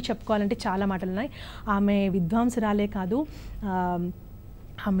ఆవిడ గురించి చెప్పుకోవాలంటే చాలా మాటలు ఉన్నాయి. ఆమె విద్వాంసురాలే కాదు,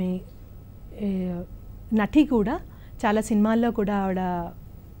 ఆమె నటి కూడా. చాలా సినిమాల్లో కూడా ఆవిడ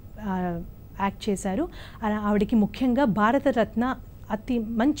యాక్ట్ చేశారు. ఆవిడకి ముఖ్యంగా భారతరత్న అతి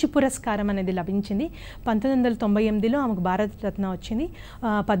మంచి పురస్కారం అనేది లభించింది. 1998లో ఆమెకు భారతరత్న వచ్చింది.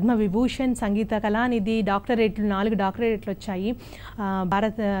 పద్మవిభూషణ్, సంగీత కళానిధి, డాక్టరేట్లు 4 డాక్టరేట్లు వచ్చాయి.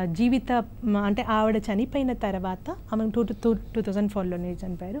 భారత జీవిత అంటే ఆవిడ చనిపోయిన తర్వాత, ఆమె 2004లోనే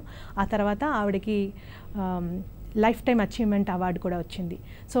చనిపోయారు. ఆ తర్వాత ఆవిడకి లైఫ్ టైమ్ అచీవ్మెంట్ అవార్డు కూడా వచ్చింది.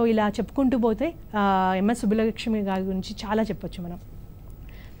 సో ఇలా చెప్పుకుంటూ పోతే ఎంఎస్ సుబ్బలక్ష్మి గారి గురించి చాలా చెప్పొచ్చు మనం.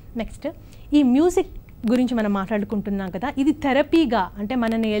 నెక్స్ట్ ఈ మ్యూజిక్ గురించి మనం మాట్లాడుకుంటున్నాం కదా, ఇది థెరపీగా అంటే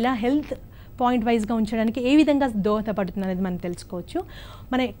మనని ఎలా హెల్త్ పాయింట్ వైజ్గా ఉంచడానికి ఏ విధంగా దోహదపడుతుంది అనేది మనం తెలుసుకోవచ్చు.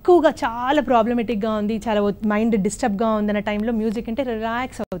 మనం ఎక్కువగా చాలా ప్రాబ్లమేటిక్గా ఉంది, చాలా మైండ్ డిస్టర్బ్గా ఉందన్న టైంలో మ్యూజిక్ అంటే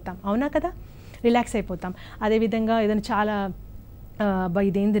రిలాక్స్ అవుతాం, అవునా కదా, రిలాక్స్ అయిపోతాం. అదేవిధంగా ఏదైనా చాలా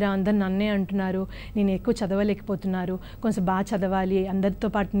ఇదేందిరా అందరు నన్నే అంటున్నారు, నేను ఎక్కువ చదవలేకపోతున్నారు, కొంచెం బాగా చదవాలి, అందరితో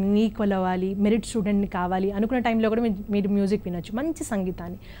పాటు నేను ఈక్వల్ అవ్వాలి, మెరిట్ స్టూడెంట్ని కావాలి అనుకున్న టైంలో కూడా మీరు మ్యూజిక్ వినొచ్చు. మంచి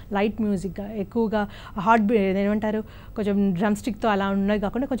సంగీతాన్ని, లైట్ మ్యూజిక్గా, ఎక్కువగా హార్ట్ ఏమంటారు కొంచెం డ్రమ్ స్టిక్తో అలా ఉన్నది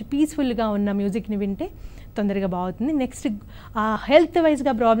కాకుండా కొంచెం పీస్ఫుల్గా ఉన్న మ్యూజిక్ని వింటే తొందరగా బాగుతుంది. నెక్స్ట్ హెల్త్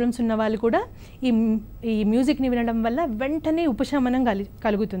వైజ్గా ప్రాబ్లమ్స్ ఉన్న వాళ్ళు కూడా ఈ మ్యూజిక్ని వినడం వల్ల వెంటనే ఉపశమనం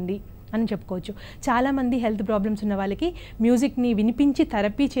కలుగుతుంది అని చెప్పుకోవచ్చు. చాలామంది హెల్త్ ప్రాబ్లమ్స్ ఉన్న వాళ్ళకి మ్యూజిక్ని వినిపించి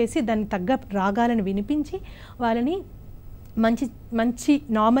థెరపీ చేసి దానికి తగ్గ రాగాలను వినిపించి వాళ్ళని మంచి మంచి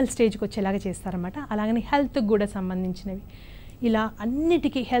నార్మల్ స్టేజ్కి వచ్చేలాగా చేస్తారన్నమాట. అలాగని హెల్త్కి కూడా సంబంధించినవి ఇలా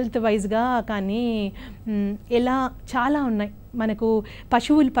అన్నిటికీ హెల్త్ వైజ్గా కానీ ఇలా చాలా ఉన్నాయి. మనకు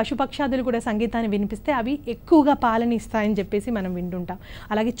పశుపక్షాదులు కూడా సంగీతాన్ని వినిపిస్తే అవి ఎక్కువగా పాలని ఇస్తాయని చెప్పేసి మనం వింటుంటాం.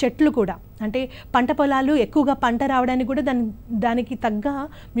 అలాగే చెట్లు కూడా, అంటే పంట పొలాలు ఎక్కువగా పంట రావడానికి కూడా దానికి తగ్గ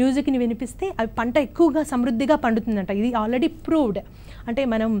మ్యూజిక్ని వినిపిస్తే అవి పంట ఎక్కువగా సమృద్ధిగా పండుతుందంట. ఇది ఆల్రెడీ ప్రూవ్డ్, అంటే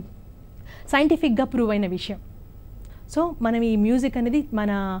మనం సైంటిఫిక్గా ప్రూవ్ అయిన విషయం. సో మనం ఈ మ్యూజిక్ అనేది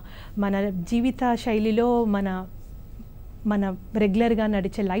మన జీవిత శైలిలో మన రెగ్యులర్గా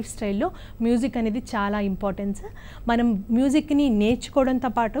నడిచే లైఫ్ స్టైల్లో మ్యూజిక్ అనేది చాలా ఇంపార్టెన్స్. మనం మ్యూజిక్ని నేర్చుకోవడంతో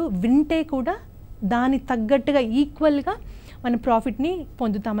పాటు వింటే కూడా దాని తగ్గట్టుగా ఈక్వల్గా మన ప్రాఫిట్ని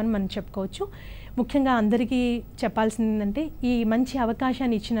పొందుతామని మనం చెప్పుకోవచ్చు. ముఖ్యంగా అందరికీ చెప్పాల్సింది ఏంటంటే, ఈ మంచి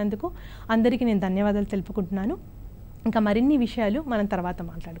అవకాశాన్ని ఇచ్చినందుకు అందరికీ నేను ధన్యవాదాలు తెలుపుకుంటున్నాను. ఇంకా మరిన్ని విషయాలు మనం తర్వాత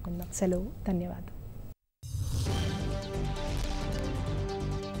మాట్లాడుకుందాం. సెలవు. ధన్యవాదాలు.